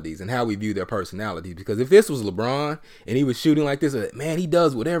personalities and how we view their personalities. Because if this was LeBron and he was shooting like this, man, he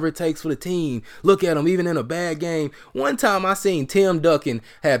does whatever it takes for the team. Look at him, even in a bad game. One time I seen Tim Duncan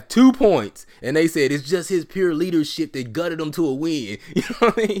have 2 points and they said it's just his pure leadership that gutted him to a win. You know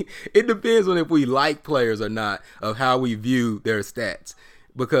what I mean? It depends on if we like players or not, of how we view their stats.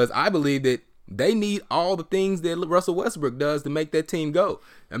 Because I believe that they need all the things that Russell Westbrook does to make that team go.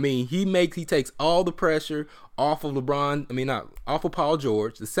 I mean, he takes all the pressure off of off of Paul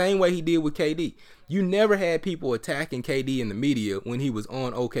George, the same way he did with KD. You never had people attacking KD in the media when he was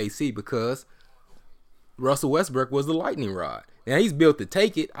on OKC because Russell Westbrook was the lightning rod. Now, he's built to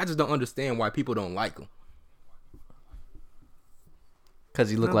take it. I just don't understand why people don't like him. Because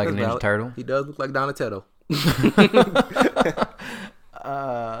he looked like a Ninja Turtle. He does look like Donatello.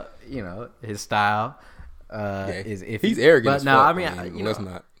 His style is iffy. He's arrogant. But no, I mean, that's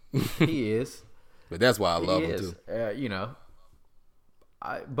not. He is. But that's why I love him too.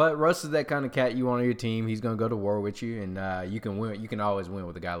 But Russ is that kind of cat you want on your team. He's gonna go to war with you, and you can win. You can always win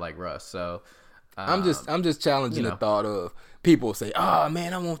with a guy like Russ. So I'm just challenging the thought of people say, "Oh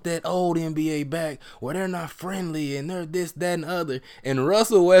man, I want that old NBA back where they're not friendly and they're this, that, and other." And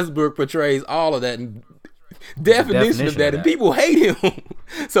Russell Westbrook portrays all of that and definition of that, and people hate him.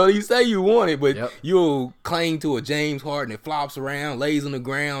 So you say you want it, but you'll cling to a James Harden that flops around, lays on the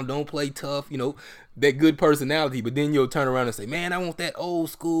ground, don't play tough, that good personality. But then you'll turn around and say, "Man, I want that old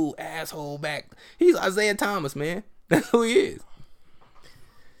school asshole back." He's Isaiah Thomas, man. That's who he is.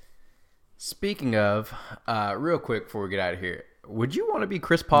 Speaking of, real quick before we get out of here, would you want to be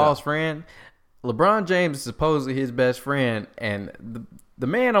Chris Paul's friend? LeBron James is supposedly his best friend, and the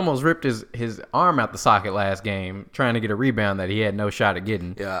man almost ripped his arm out the socket last game trying to get a rebound that he had no shot at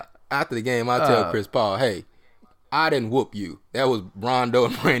getting. Yeah, after the game, I tell Chris Paul, "Hey, I didn't whoop you. That was Rondo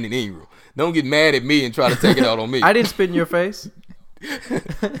and Brandon Ingram. Don't get mad at me and try to take it out on me." I didn't spit in your face.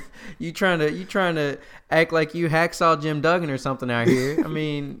 You trying to act like you hacksaw Jim Duggan or something out here. I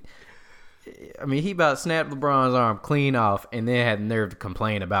mean, he about snapped LeBron's arm clean off, and then had the nerve to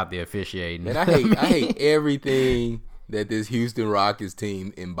complain about the officiating. And I hate everything that this Houston Rockets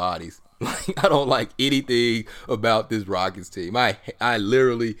team embodies. Like, I don't like anything about this Rockets team. I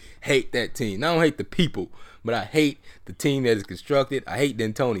literally hate that team. I don't hate the people, but I hate the team that is constructed. I hate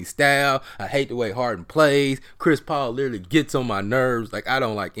D'Antoni's style. I hate the way Harden plays. Chris Paul literally gets on my nerves. Like, I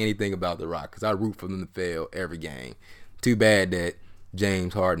don't like anything about the Rockets. I root for them to fail every game. Too bad that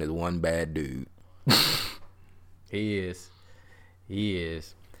James Harden is one bad dude. He is.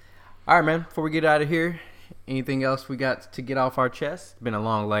 All right, man. Before we get out of here, anything else we got to get off our chest? It's been a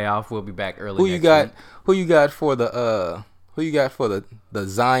long layoff. We'll be back early. Who you got for the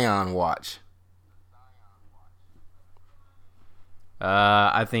Zion watch?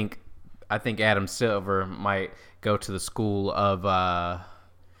 I think Adam Silver might go to the school of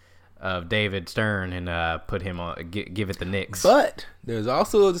David Stern and put him on, give it the Knicks. But there's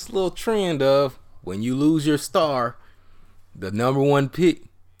also this little trend of when you lose your star, the number one pick.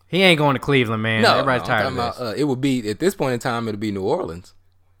 He ain't going to Cleveland, man. Everybody's tired of this. It would be, at this point in time, it'll be New Orleans.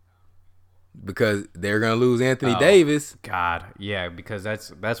 Because they're going to lose Anthony Davis. God, yeah, because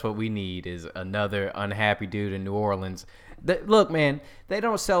that's what we need is another unhappy dude in New Orleans. Look, man, they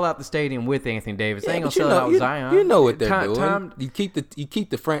don't sell out the stadium with Anthony Davis. They ain't going to sell out with Zion. You know what they're doing. You keep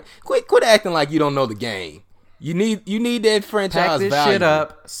the friend. Quit acting like you don't know the game. You need that franchise pack this valuable. Shit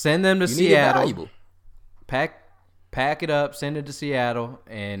up. Send them to Seattle. Need it valuable. Pack it up, send it to Seattle,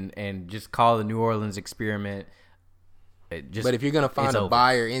 and just call the New Orleans experiment. But if you're going to find a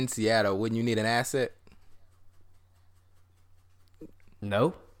buyer in Seattle, wouldn't you need an asset?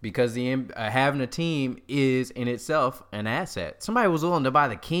 No, because having a team is in itself an asset. Somebody was willing to buy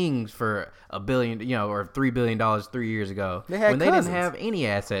the Kings for $1 billion, or $3 billion 3 years ago when they didn't have any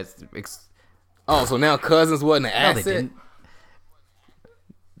assets. So now Cousins wasn't an asset? They didn't.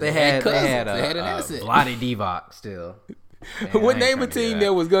 They had an asset. Vlade Divac still. Man, what name a team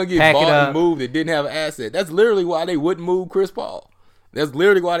that was going to get bought and moved that didn't have an asset? That's literally why they wouldn't move Chris Paul. That's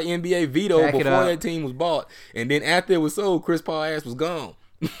literally why the NBA vetoed before that team was bought. And then after it was sold, Chris Paul's ass was gone.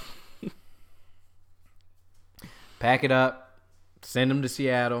 Pack it up, send them to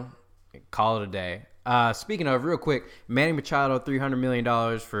Seattle, and call it a day. Speaking of, real quick, Manny Machado, $300 million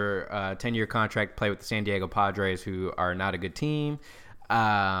for a 10-year contract to play with the San Diego Padres, who are not a good team. In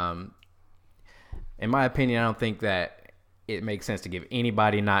my opinion, I don't think that it makes sense to give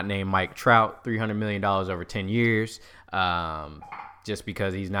anybody not named Mike Trout $300 million over 10 years. Just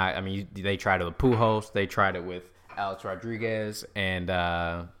because he's not. I mean, they tried it with Pujols, they tried it with Alex Rodriguez, and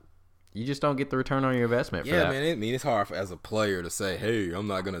you just don't get the return on your investment for that. Yeah, man. It's hard as a player to say, "Hey, I'm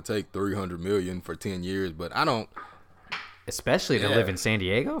not gonna take $300 million for 10 years," but I don't. Especially to live in San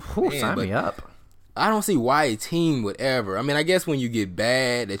Diego. Sign me up. I don't see why a team would ever. I mean, I guess when you get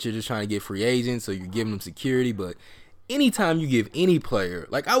bad, that you're just trying to get free agents, so you're giving them security. But anytime you give any player,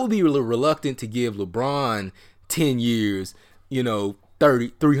 like I would be reluctant to give LeBron 10 years,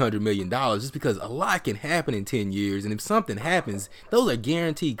 $300 million, just because a lot can happen in 10 years. And if something happens, those are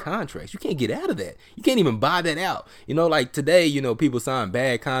guaranteed contracts. You can't get out of that. You can't even buy that out. Like today, people sign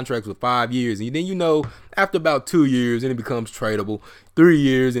bad contracts with 5 years. And then, after about 2 years, and it becomes tradable. 3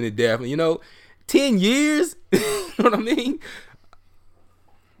 years, and it definitely, 10 years? You know what I mean?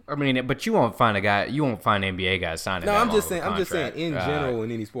 But you won't find NBA guys signing. No, I'm just saying in general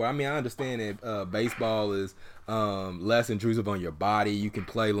in any sport. I mean, I understand that baseball is less intrusive on your body. You can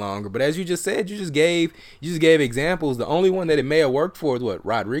play longer, but as you just said, you just gave examples. The only one that it may have worked for is what,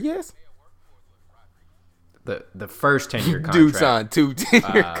 Rodriguez? The first 10-year contract. Dude signed 2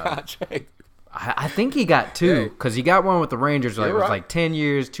 10-year contracts. I think he got two because he got one with the Rangers. Like, it was like 10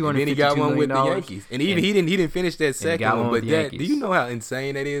 years, $252 million. And then he got one with the Yankees, and even he didn't finish that second one. But do you know how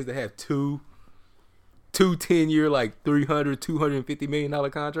insane that is to have two 10-year like $250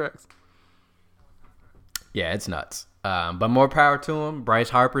 million contracts? Yeah, it's nuts. But more power to him. Bryce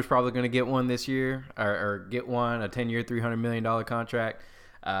Harper's probably going to get one this year, or get one, a 10-year, $300 million contract.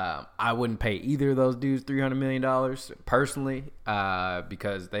 I wouldn't pay either of those dudes $300 million personally,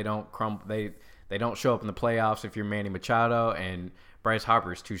 because they don't they don't show up in the playoffs if you're Manny Machado, and Bryce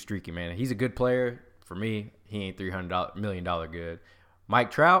Harper's too streaky, man. He's a good player. For me, he ain't $300 million good. Mike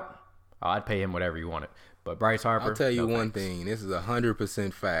Trout, I'd pay him whatever you wanted. But Bryce Harper, I'll tell you one thing. This is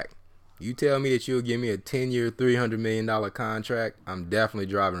 100% fact. You tell me that you'll give me a 10-year, $300 million contract, I'm definitely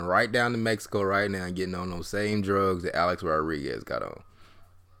driving right down to Mexico right now and getting on those same drugs that Alex Rodriguez got on.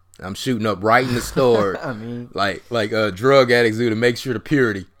 I'm shooting up right in the store, I mean, like drug addicts do to make sure the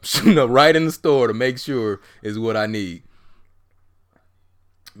purity. Shooting up right in the store to make sure is what I need.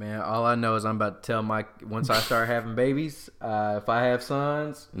 Man, all I know is I'm about to tell Mike, once I start having babies, if I have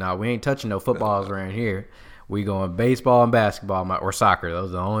sons, we ain't touching no footballs around here. We going baseball and basketball or soccer. Those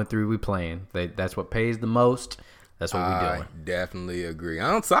are the only three we playing. That's what pays the most. That's what we doing. I definitely agree. I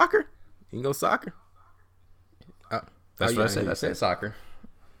don't soccer. You can go soccer. That's what I said. I said soccer.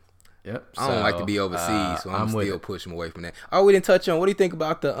 Yep. I don't like to be overseas, so I'm still pushing away from that. Oh, we didn't touch on. What do you think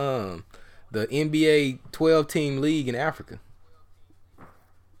about the NBA 12-team league in Africa?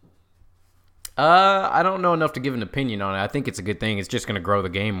 I don't know enough to give an opinion on it. I think it's a good thing. It's just going to grow the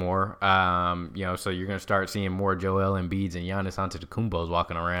game more. So you're going to start seeing more Joel Embiids and Giannis Antetokounmpos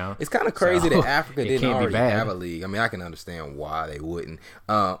walking around. It's kind of crazy that Africa didn't already have a league. I mean, I can understand why they wouldn't.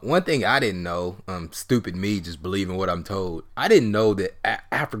 One thing I didn't know, stupid me just believing what I'm told, I didn't know that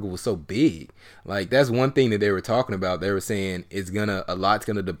Africa was so big. Like, that's one thing that they were talking about. They were saying a lot's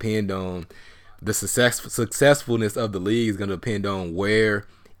going to depend on the successfulness of the league is going to depend on where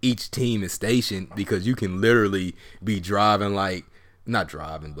each team is stationed, because you can literally be driving, like, not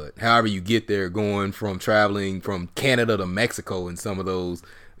driving, but however you get there, traveling from Canada to Mexico in some of those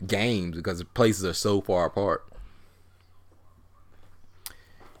games because the places are so far apart.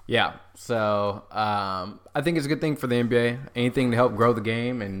 Yeah, so I think it's a good thing for the NBA. Anything to help grow the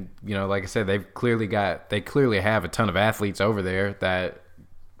game, and like I said, they clearly have a ton of athletes over there that,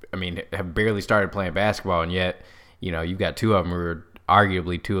 I mean, have barely started playing basketball, and yet you've got two of them who are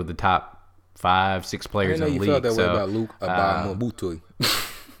arguably two of the top 5-6 players in the league. I didn't know you felt that way about Mbah Moute.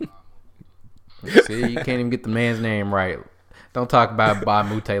 See, you can't even get the man's name right. Don't talk about Mbah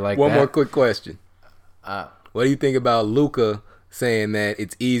Moute like that. One more quick question. What do you think about Luka saying that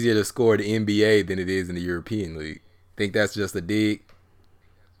it's easier to score the NBA than it is in the European League? Think that's just a dig?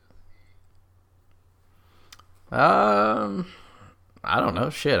 I don't know.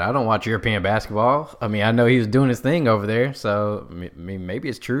 Shit, I don't watch European basketball. I mean, I know he was doing his thing over there, so maybe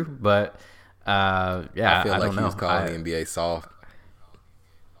it's true. But I feel like don't know. He was calling the NBA soft.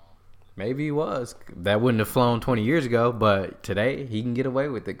 Maybe he was. That wouldn't have flown 20 years ago, but today he can get away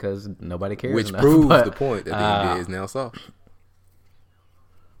with it because nobody cares. Which proves the point that the NBA is now soft.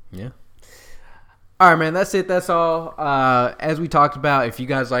 Yeah. All right, man. That's it. That's all. As we talked about, if you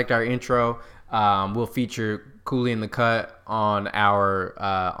guys liked our intro, we'll feature Cooley in the Cut on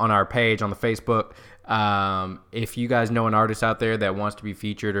our page on the Facebook. If you guys know an artist out there that wants to be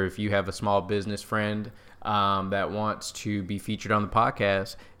featured, or if you have a small business friend that wants to be featured on the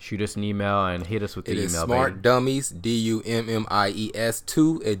podcast, shoot us an email and hit us with the email. It is smartdummies,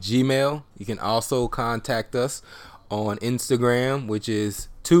 dummies2@gmail. You can also contact us on Instagram, which is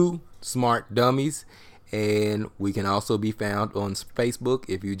 2smartdummies, and we can also be found on Facebook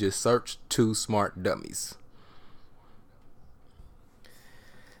if you just search 2smartdummies.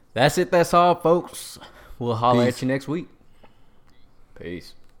 That's it. That's all, folks. We'll holler at you next week.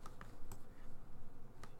 Peace.